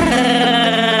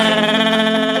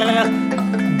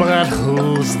 But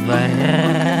who's that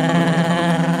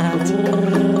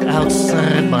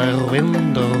outside my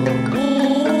window?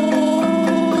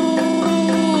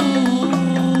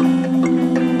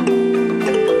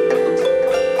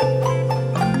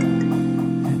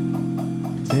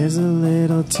 There's a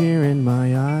little tear in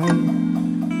my eye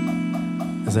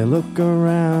as I look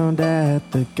around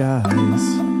at the guys.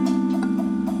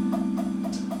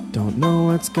 Don't know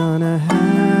what's gonna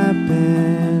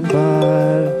happen,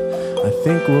 but I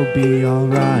think we'll be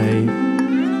alright.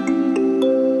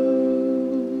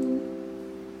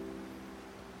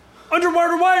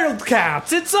 Underwater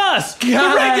Wildcats, it's us! The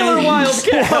regular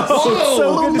Wildcats!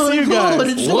 So good to see you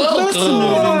guys.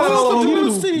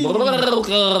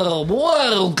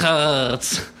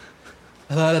 Wildcats.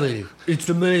 It's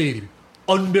me,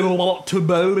 Underwater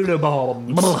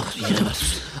Bombs.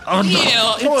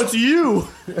 Yeah, Oh, it's you.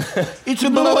 it's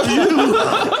about you.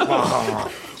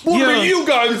 What are you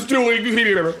guys doing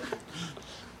here?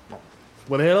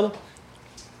 Well,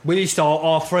 we saw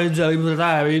our friends over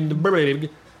there in the brig.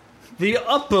 The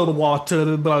upper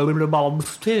water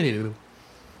bombs too.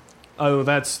 Oh,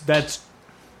 that's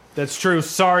true.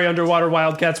 Sorry, Underwater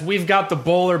Wildcats. We've got the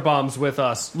bowler bombs with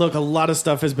us. Look, a lot of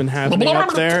stuff has been happening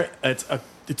up there. It's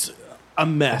a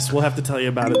mess. We'll have to tell you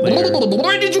about it later.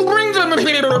 Why did you bring them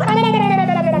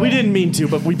here? We didn't mean to,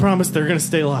 but we promised they're going to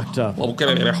stay locked up.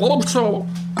 Okay, I hope so.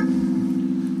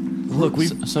 Look,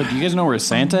 So do you guys know where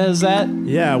Santa is at?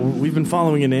 yeah, we've been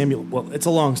following an amulet. Well, it's a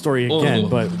long story again,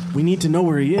 but we need to know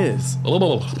where he is.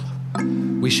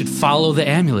 We should follow the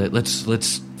amulet.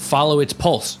 Let's follow its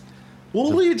pulse.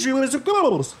 We'll lead you as it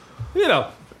goes. You know,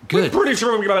 good. Pretty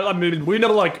sure we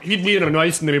know, like, he'd be in a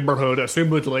nice neighborhood,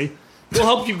 assumedly. We'll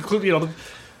help you,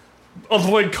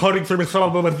 avoid cutting through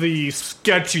some of the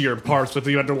sketchier parts of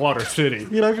the underwater city.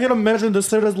 I can imagine the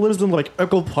Sarah lives in, like,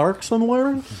 Echo Park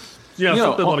somewhere. Yeah,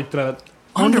 something like that.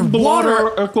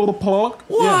 Underwater Echo Park?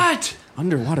 What?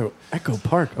 Underwater Echo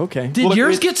Park, okay. Did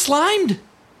yours get slimed?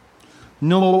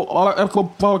 No, our Echo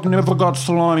Park never got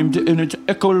slimed in its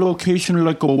echolocation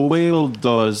like a whale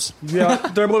does. Yeah,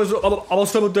 there was a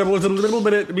little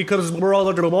bit, because we're all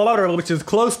under the water, which is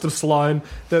close to slime,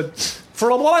 that for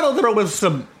a while there was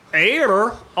some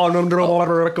air on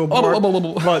underwater Echo Park,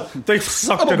 but they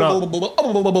sucked it up.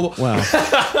 Wow.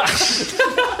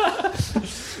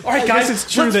 All right, guys,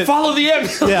 it's true let's follow the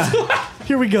ambulance. Yeah,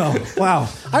 here we go. Wow.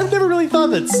 I've never really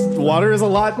thought that water is a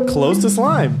lot close to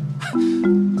slime.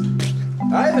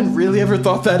 I haven't really ever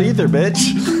thought that either, bitch.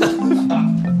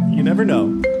 You never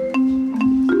know.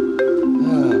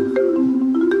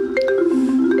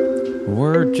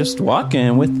 We're just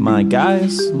walking with my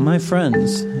guys, my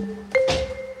friends.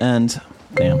 And,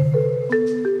 damn.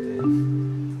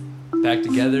 Back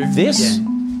together. This... again.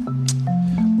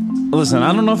 Listen,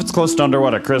 I don't know if it's close to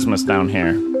Underwater Christmas down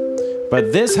here,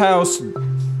 but this house,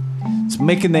 it's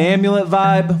making the amulet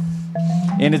vibe,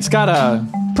 and it's got a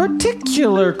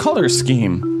particular color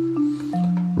scheme.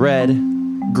 Red,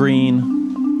 green,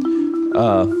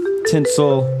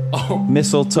 tinsel,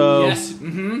 mistletoe, Yes.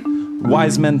 Mm-hmm.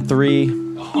 Wise Men 3,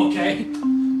 Okay.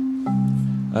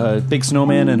 a big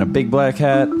snowman and a big black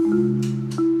hat.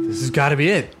 This has got to be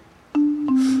it.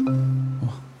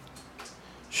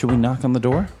 Should we knock on the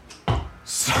door?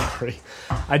 Sorry.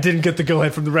 I didn't get the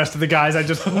go-ahead from the rest of the guys. I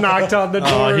just knocked on the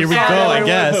door. Oh, here we go, I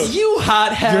guess. You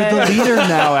hothead. You're the leader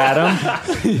now, Adam.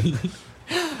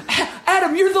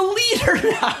 Adam, you're the leader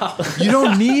now. You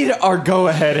don't need our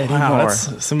go-ahead anymore. Wow,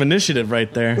 that's some initiative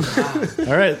right there.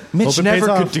 All right. Mitch hope it never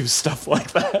pays could off. do stuff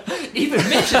like that. Even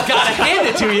Mitch has got to hand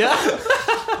it to you.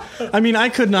 I mean, I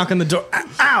could knock on the door.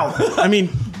 Ow! I mean,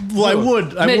 well, I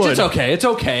would. Mitch, it's okay. It's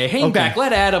okay. Hang back.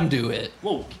 Let Adam do it.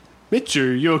 Whoa. Mitch,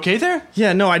 are you okay there?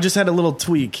 Yeah, no, I just had a little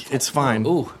tweak. It's fine.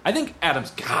 Ooh, I think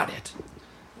Adam's got it.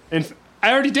 And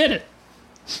I already did it.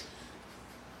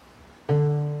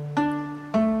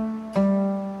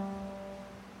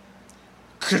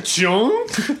 Ka-chung?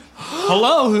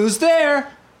 Hello, who's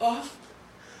there?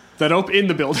 That in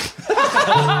the building.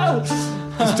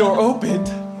 This door opened.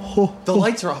 The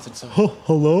lights are off and so.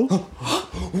 Hello?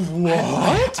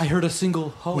 What? I heard a single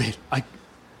ho. Wait,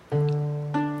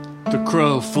 The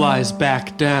crow flies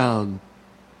back down.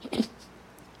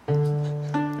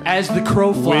 As the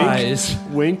crow flies.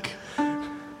 Wink.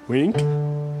 Wink.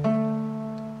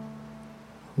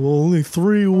 Well, only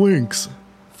 3 winks.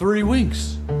 3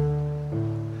 winks.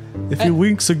 If he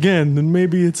winks again, then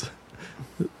maybe it's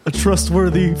a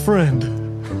trustworthy friend.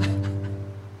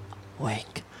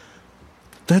 Wink.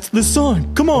 That's the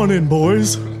sign. Come on in,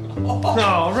 boys.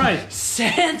 All right.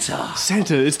 Santa.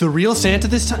 Santa, it's the real Santa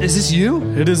this time? Is this you?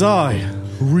 It is I,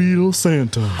 real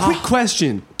Santa. Quick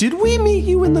question. Did we meet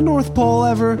you in the North Pole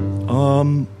ever?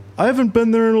 I haven't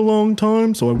been there in a long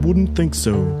time, so I wouldn't think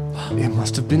so. It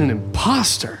must have been an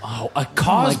imposter. Oh, a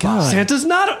cause. Santa's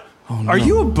not a... Oh, no. Are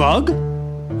you a bug?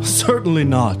 Certainly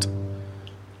not.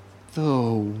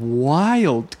 The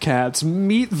Wildcats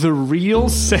meet the real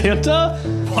Santa?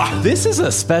 This is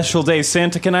a special day.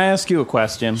 Santa, can I ask you a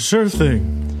question? Sure thing.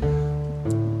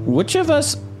 Which of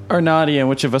us are naughty and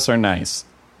which of us are nice?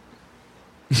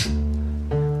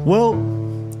 Well,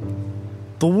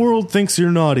 the world thinks you're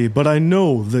naughty, but I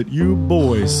know that you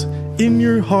boys, in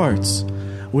your hearts,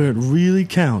 where it really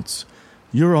counts,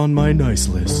 you're on my nice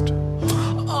list.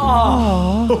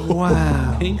 Oh,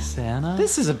 wow. Thanks, Santa.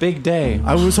 This is a big day.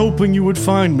 I was hoping you would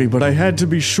find me, but I had to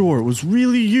be sure it was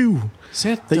really you.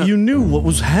 Santa, that you knew what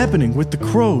was happening with the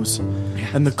crows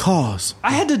and the cause.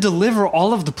 I had to deliver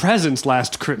all of the presents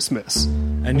last Christmas.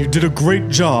 And you did a great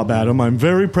job, Adam. I'm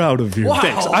very proud of you. Wow.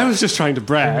 Thanks. I was just trying to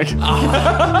brag.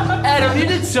 Adam, you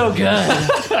did so good.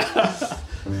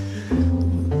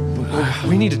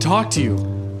 We need to talk to you.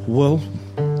 Well,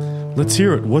 let's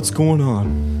hear it. What's going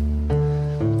on?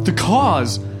 The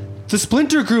cause. The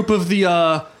splinter group of the,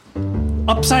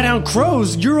 Upside Down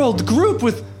Crows, your old group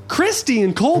with Christy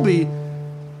and Colby.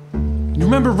 You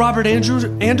remember Robert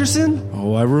Anderson?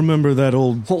 Oh, I remember that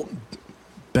old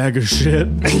bag of shit.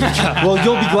 Well,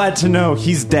 you'll be glad to know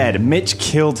he's dead. Mitch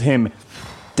killed him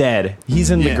dead.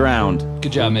 He's in the ground.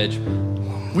 Good job, Mitch.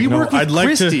 We work with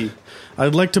Christy.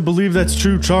 I'd like to believe that's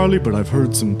true, Charlie, but I've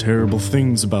heard some terrible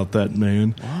things about that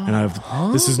man.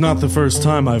 And this is not the first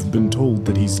time I've been told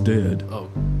that he's dead. Oh,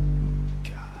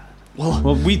 God.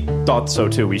 Well, we thought so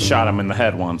too. We shot him in the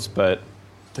head once, but...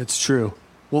 That's true.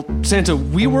 Well, Santa,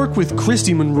 we work with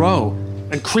Christy Monroe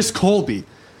and Chris Colby.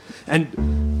 And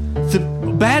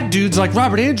the bad dudes like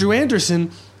Robert Andrew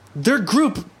Anderson, their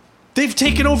group, they've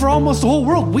taken over almost the whole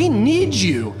world. We need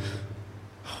you.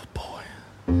 Oh, boy.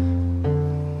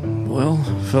 Well,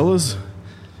 fellas,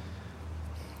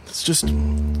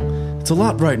 it's a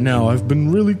lot right now. I've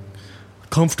been really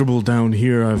comfortable down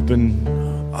here. I've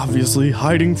been obviously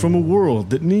hiding from a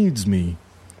world that needs me.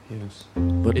 Yes.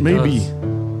 But maybe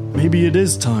it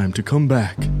is time to come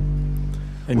back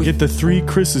and get the three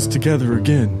Chris's together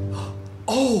again.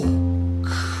 Oh,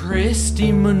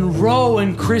 Christy Monroe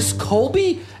and Chris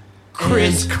Colby?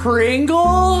 Chris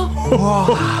Kringle?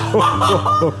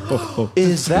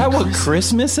 Is that what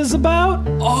Christmas is about?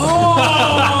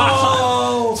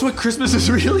 Oh! That's what Christmas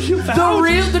is really about.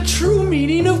 The true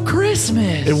meaning of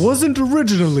Christmas. It wasn't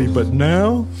originally, but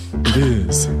now it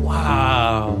is.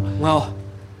 Wow. Well,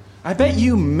 I bet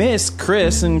you miss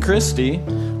Chris and Christy.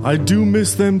 I do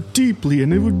miss them deeply,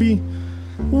 and it would be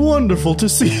wonderful to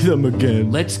see them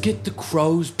again. Let's get the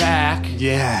crows back.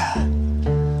 Yeah.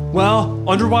 Well,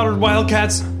 Underwater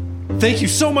Wildcats, thank you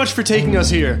so much for taking us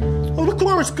here. Oh, of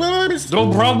course, guys.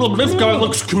 No problem. This guy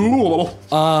looks cool.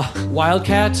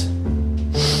 Wildcats,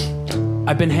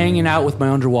 I've been hanging out with my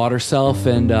underwater self,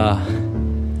 and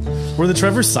Were the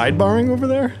Trevors sidebarring over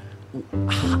there?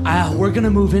 we're gonna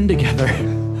move in together.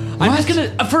 I'm just gonna,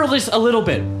 for a little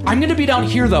bit. I'm gonna be down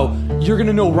here, though. You're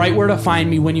gonna know right where to find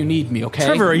me when you need me, okay?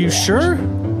 Trevor, are you sure?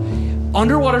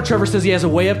 Underwater Trevor says he has a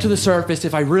way up to the surface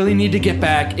if I really need to get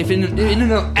back, if in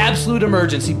an absolute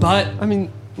emergency, but... I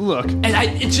mean, look. And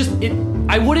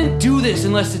I wouldn't do this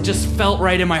unless it just felt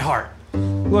right in my heart.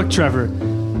 Look, Trevor,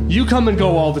 you come and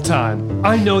go all the time.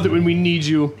 I know that when we need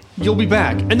you, you'll be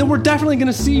back. And then we're definitely going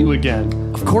to see you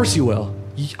again. Of course you will.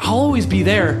 I'll always be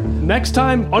there. Next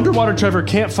time Underwater Trevor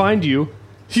can't find you,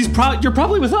 you're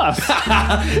probably with us.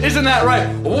 Isn't that right?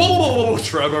 Oh,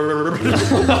 Trevor.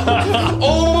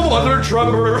 Oh, other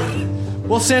Trevor.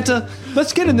 Well, Santa,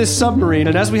 let's get in this submarine,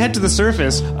 and as we head to the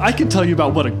surface, I can tell you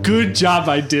about what a good job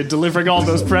I did delivering all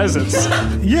those presents.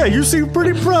 Yeah, you seem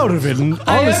pretty proud of it, and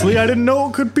honestly, I didn't know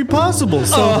it could be possible,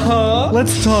 so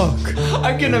let's talk.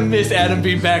 I'm gonna miss Adam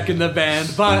being back in the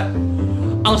band, but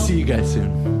I'll see you guys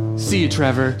soon. See you,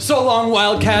 Trevor. So long,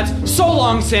 Wildcats. So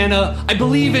long, Santa. I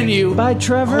believe in you. Bye,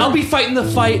 Trevor. I'll be fighting the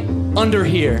fight under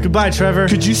here. Goodbye, Trevor.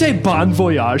 Could you say bon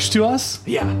voyage to us?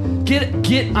 Yeah. Get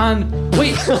on.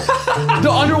 Wait. The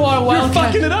underwater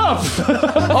Wildcat. You're fucking it up.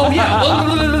 Oh, yeah.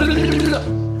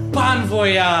 Bon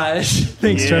voyage.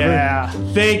 Thanks, Trevor. Yeah,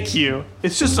 thank you.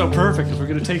 It's just so perfect if we're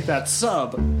going to take that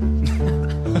sub.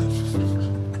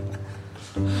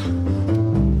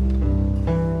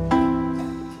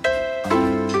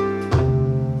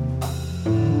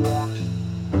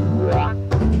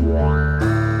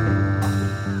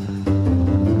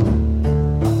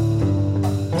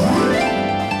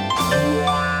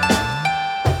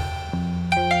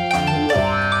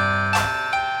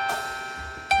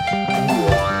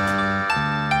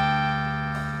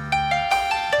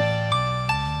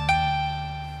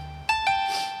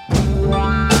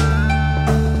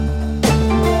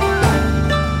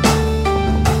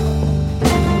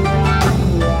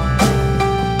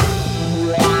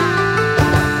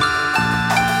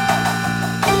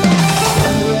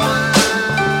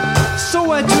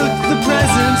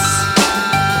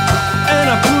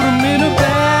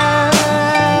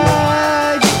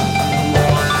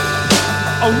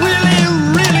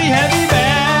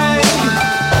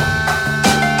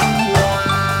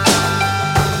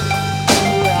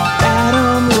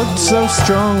 So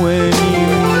strong when he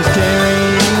was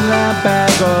carrying that bag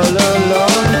all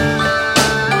alone.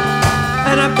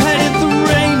 And I petted the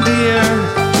reindeer.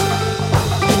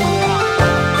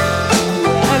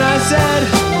 And I said,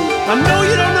 I know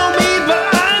you don't know me, but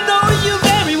I know you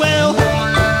very well.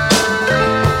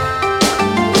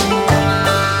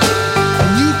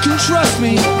 And you can trust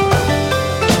me.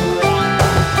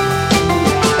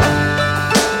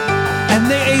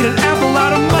 And they ate an apple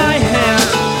out of my hand.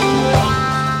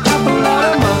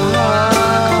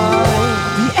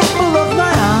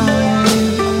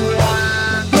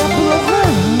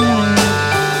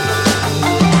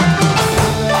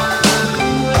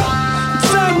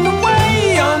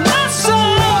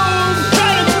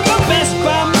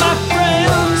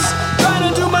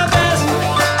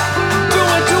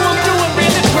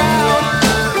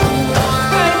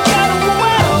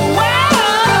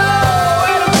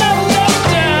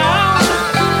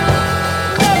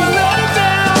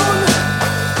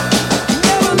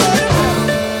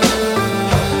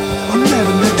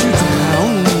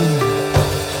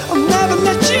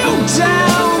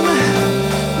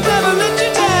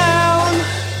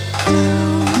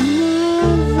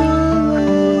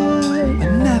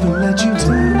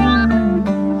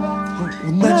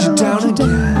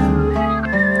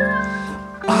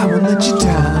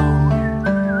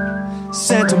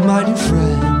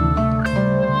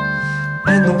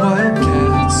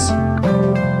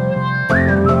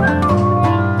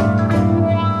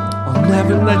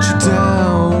 let you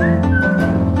down,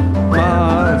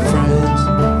 my friends.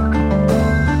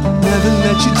 Never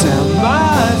let you down,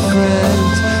 my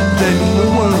friends. Then the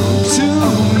world to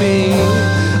me.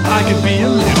 I could be a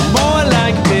little more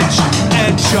like Mitch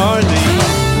and Charlie.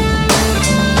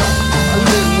 A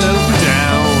little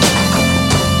down.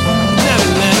 Never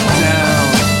let them down.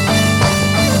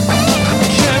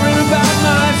 Caring about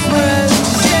my friends,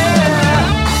 yeah.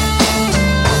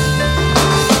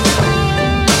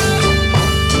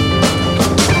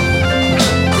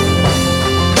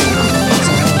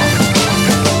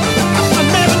 I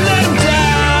never let them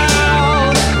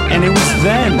down. And it was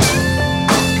then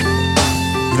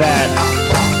that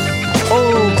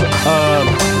old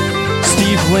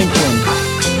Steve Lincoln,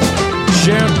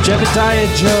 Sheriff Jebediah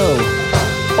Joe,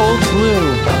 Old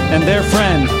Blue, and their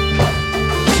friend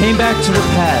came back to the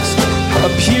past,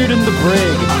 appeared in the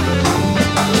brig.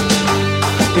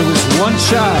 It was one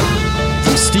shot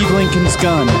from Steve Lincoln's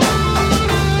gun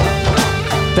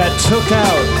that took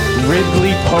out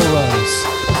Ridley Polos.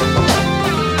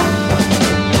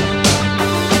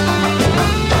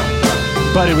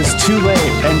 But it was too late,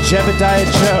 and Jebediah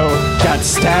Joe got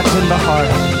stabbed in the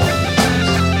heart,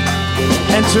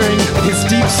 entering his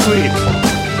deep sleep,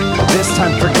 this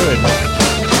time for good.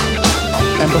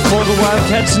 And before the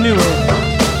Wildcats knew it,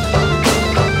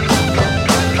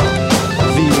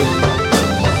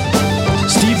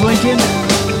 Steve Lincoln,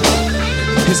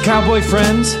 his cowboy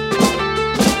friends,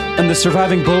 and the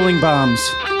surviving bowling bombs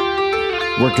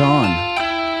were gone.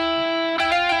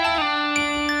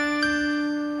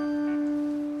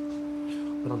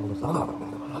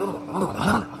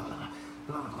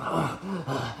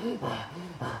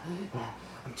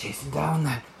 I'm chasing down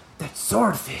that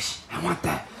swordfish. I want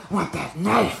that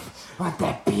knife. I want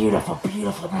that beautiful,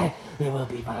 beautiful knife. It will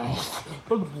be mine.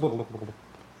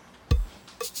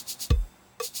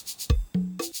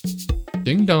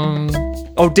 Ding dong.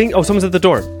 Oh, ding. Oh, someone's at the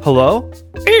door. Hello?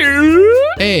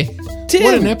 Hey, Tim.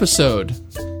 what an episode.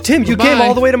 Tim, you Goodbye. came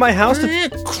all the way to my house to...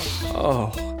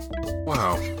 Oh.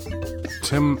 Wow.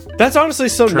 Tim... That's honestly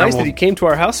so nice traveled- that he came to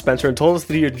our house, Spencer, and told us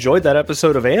that he enjoyed that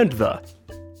episode of And The.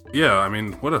 Yeah, I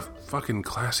mean, what a fucking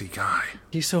classy guy.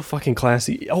 He's so fucking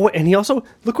classy. Oh, and he also...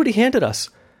 Look what he handed us.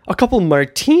 A couple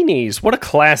martinis. What a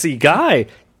classy guy.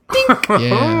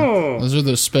 Yeah, those are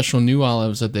those special new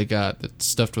olives that they got that's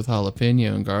stuffed with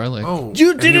jalapeno and garlic. Oh,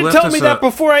 You didn't tell me that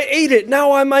before I ate it.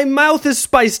 Now my mouth is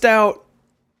spiced out.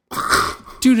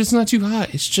 Dude, it's not too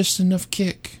hot. It's just enough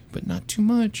kick, but not too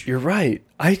much. You're right.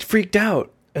 I freaked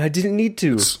out, and I didn't need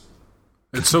to.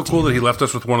 It's so cool that he left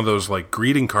us with one of those like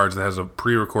greeting cards that has a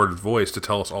pre-recorded voice to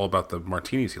tell us all about the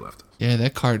martinis he left us. Yeah,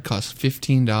 that card cost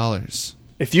 $15.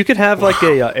 If you could have like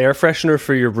a air freshener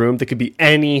for your room that could be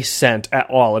any scent at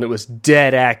all, and it was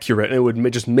dead accurate, and it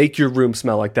would just make your room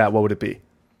smell like that, what would it be?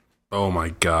 Oh my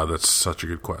god, that's such a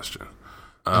good question.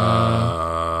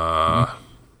 I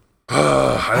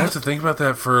have to think about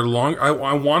that for long. I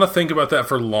want to think about that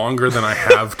for longer than I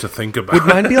have to think about. Would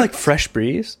mine be like Fresh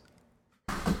Breeze?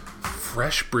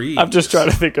 Fresh Breeze. I'm just trying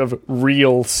to think of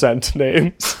real scent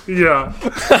names. Yeah.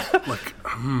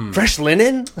 Fresh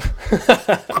Linen?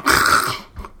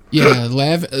 Yeah,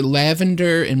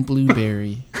 lavender and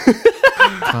blueberry.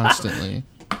 Constantly.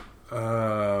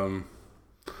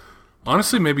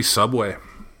 Honestly, maybe Subway.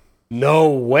 No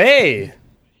way.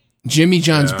 Jimmy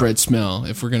John's bread smell,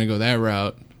 if we're going to go that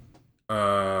route.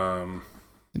 I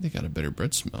think they got a better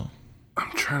bread smell.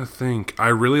 I'm trying to think. I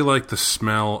really like the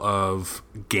smell of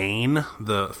Gain,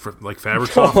 like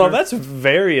fabric Oh, softener. that's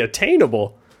very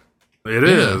attainable. It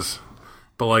is.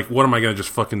 But like, what am I going to just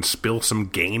fucking spill some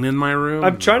Gain in my room?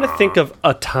 I'm trying to think of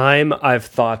a time I've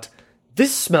thought,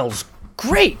 this smells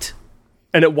great.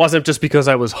 And it wasn't just because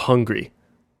I was hungry.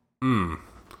 Maybe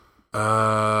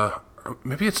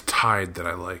it's Tide that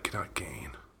I like, not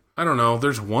Gain. I don't know.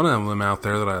 There's one of them out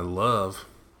there that I love.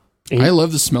 I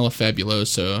love the smell of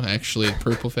Fabuloso. Actually,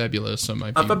 purple Fabuloso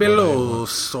might be.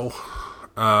 Fabuloso.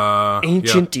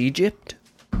 Ancient Egypt?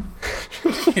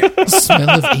 Smell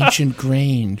of ancient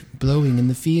grain blowing in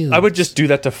the field. I would just do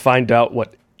that to find out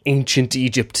what ancient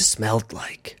Egypt smelled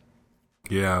like.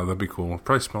 Yeah, that'd be cool. It'd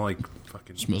probably smell like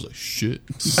fucking... Smells like shit.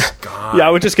 God. Yeah,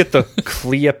 I would just get the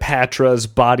Cleopatra's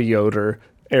body odor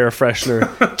air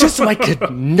freshener just so I could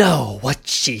know what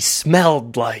she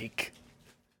smelled like.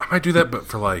 I might do that, but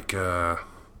for like...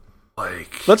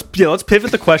 Let's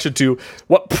pivot the question to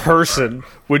what person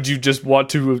would you just want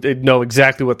to know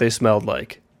exactly what they smelled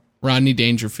like? Rodney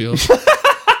Dangerfield.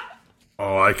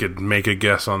 Oh, I could make a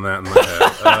guess on that in my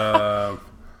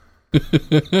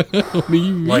head. What do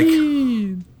you mean?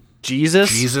 Like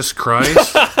Jesus? Jesus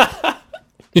Christ?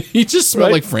 He just smelled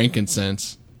Right? like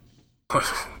frankincense.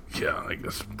 Yeah, I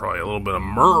guess probably a little bit of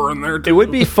myrrh in there, too. It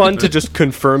would be fun to just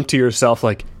confirm to yourself,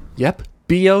 like, yep,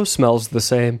 BO smells the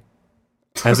same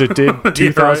as it did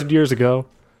 2,000 years ago.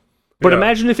 But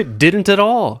imagine if it didn't at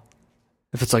all.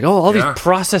 If it's like, oh, all these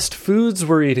processed foods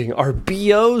we're eating, are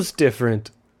BOs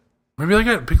different? Maybe I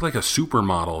got pick like a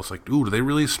supermodel. It's like, ooh, do they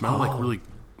really smell like really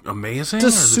amazing?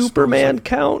 Does Superman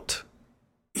count?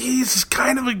 He's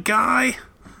kind of a guy.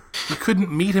 You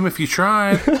couldn't meet him if you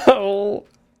tried. Oh.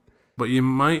 But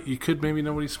you could maybe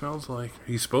know what he smells like.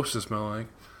 He's supposed to smell like.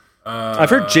 I've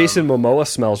heard Jason Momoa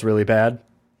smells really bad.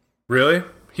 Really?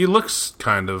 He looks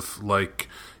kind of like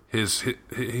he's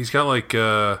got like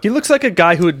he looks like a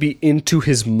guy who would be into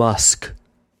his musk.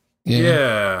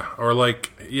 Yeah. Or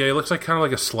like he looks like kind of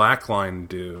like a slackline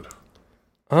dude.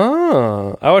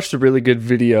 Oh, I watched a really good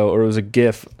video, or it was a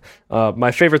GIF.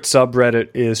 My favorite subreddit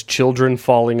is Children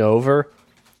Falling Over.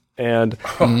 And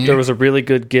there was a really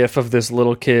good GIF of this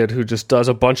little kid who just does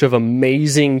a bunch of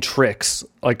amazing tricks,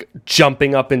 like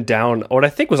jumping up and down, what I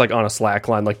think was like on a slack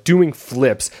line, like doing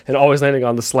flips and always landing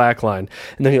on the slack line.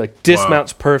 And then he like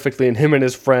dismounts perfectly, and him and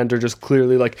his friend are just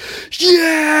clearly like,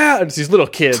 yeah! And it's these little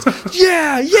kids,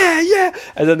 yeah!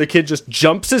 And then the kid just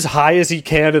jumps as high as he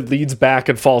can and leans back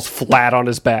and falls flat on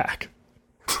his back.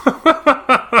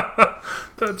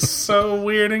 That's so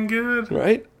weird and good.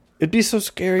 Right? It'd be so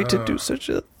scary to do such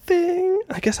a thing.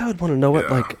 I guess I would want to know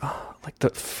what like the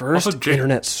first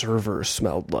internet server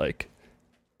smelled like.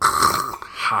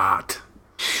 Hot.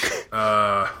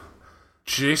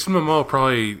 Jason Momoa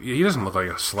probably, he doesn't look like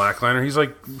a slackliner. He's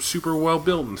like super well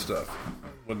built and stuff.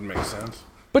 Wouldn't make sense.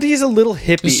 But he's a little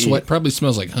hippie. His sweat probably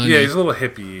smells like honey. Yeah, he's a little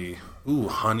hippie. Ooh,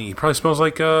 honey. He probably smells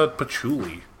like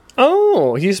patchouli.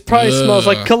 Oh, he probably smells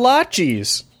like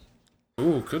kolaches.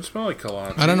 Ooh, could smell like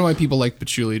kolache. I don't know why people like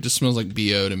patchouli. It just smells like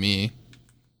BO to me.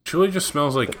 Patchouli just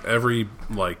smells like every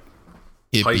like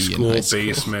high school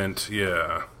basement.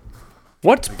 Yeah.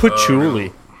 What's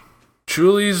patchouli?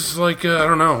 Patchouli's like I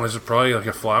don't know. Is it probably like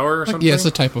a flower or something? Yeah, it's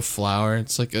a type of flower.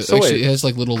 It's like it has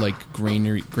like little like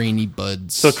grainy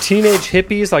buds. So teenage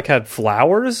hippies like had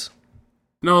flowers?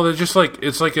 No, they're just like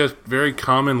it's like a very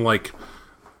common like.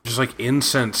 Just like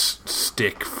incense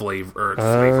stick flavor,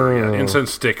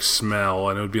 incense stick smell,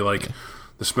 and it would be like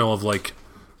the smell of like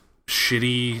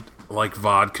shitty like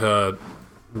vodka,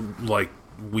 like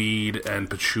weed and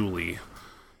patchouli,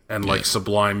 and like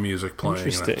Sublime music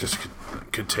playing. And it just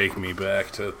could take me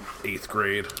back to 8th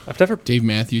grade. I've never Dave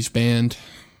Matthews Band.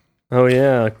 Oh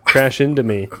yeah, Crash Into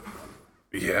Me.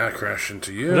 Yeah, Crash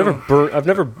Into You. I've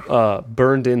never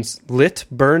burned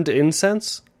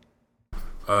incense.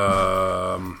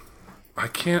 I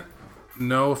can't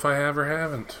know if I have or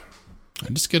haven't. I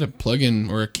just get a plug-in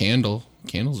or a candle.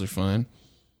 Candles are fine.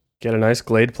 Get a nice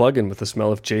Glade plug-in with the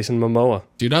smell of Jason Momoa.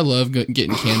 Dude, I love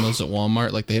getting candles at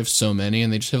Walmart. Like, they have so many,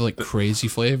 and they just have, like, crazy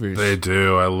flavors. They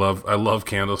do. I love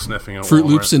candle sniffing at Fruit Walmart.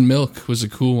 Loops and Milk was a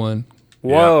cool one.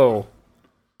 Whoa. Yeah.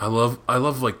 I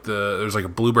love like there's like a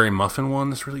blueberry muffin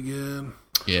one that's really good.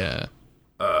 Yeah.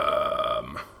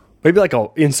 Maybe like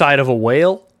inside of a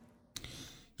whale?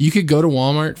 You could go to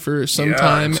Walmart for some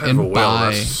time and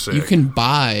buy. You can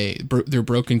buy their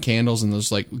broken candles and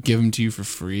those like give them to you for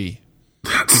free.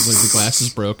 Because like the glass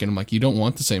is broken. I'm like, you don't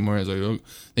want this anymore. I was like, oh.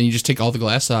 Then you just take all the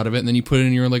glass out of it and then you put it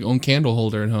in your like own candle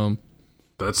holder at home.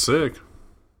 That's sick.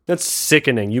 That's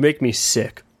sickening. You make me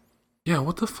sick. Yeah,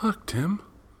 what the fuck, Tim?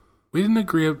 We didn't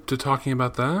agree to talking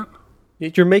about that.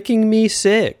 You're making me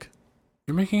sick.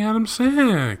 You're making Adam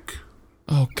sick.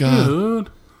 Oh God! Dude.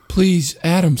 Please,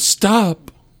 Adam,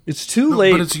 stop. It's too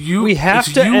late. But it's you. We have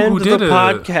to end the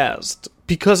podcast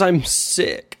because I'm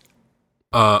sick.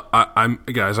 I'm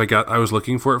guys. I was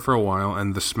looking for it for a while,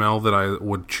 and the smell that I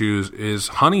would choose is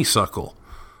honeysuckle.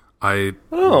 I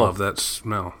love that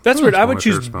smell. That's weird. I would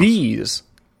choose bees.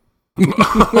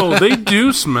 Oh, they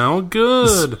do smell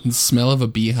good. The smell of a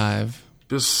beehive.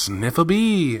 Just sniff a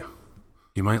bee.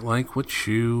 You might like what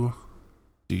you.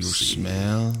 Do you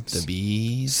smell the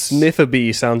bees? Sniff a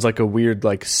bee sounds like a weird,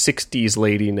 like, 60s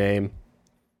lady name.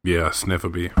 Yeah, Sniff a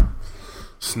bee.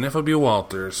 Sniff a bee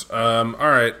Walters. All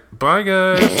right. Bye,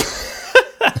 guys.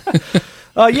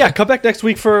 Yeah, come back next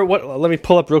week for what? Let me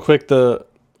pull up real quick the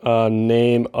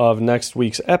name of next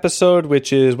week's episode,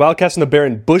 which is Wildcats and the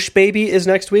Baron Bush Baby is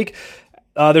next week.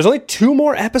 There's only 2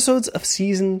 more episodes of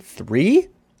season 3.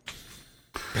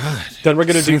 God. Then we're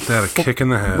gonna do that a kick in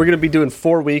the head. We're gonna be doing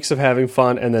 4 weeks of having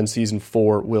fun, and then season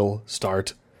 4 will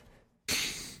start.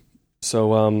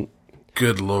 So,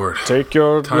 good Lord, take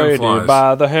your Time lady flies.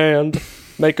 by the hand,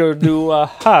 make her do a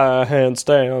high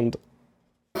handstand.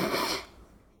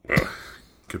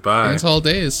 Goodbye. Thanks all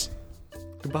days.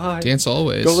 Goodbye. Dance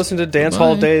Always. Go listen to Dance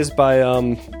Hall Days by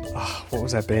what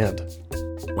was that band?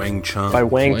 Wang Chung. By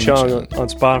Wang Chung on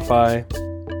Spotify.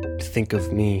 Think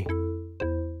of me.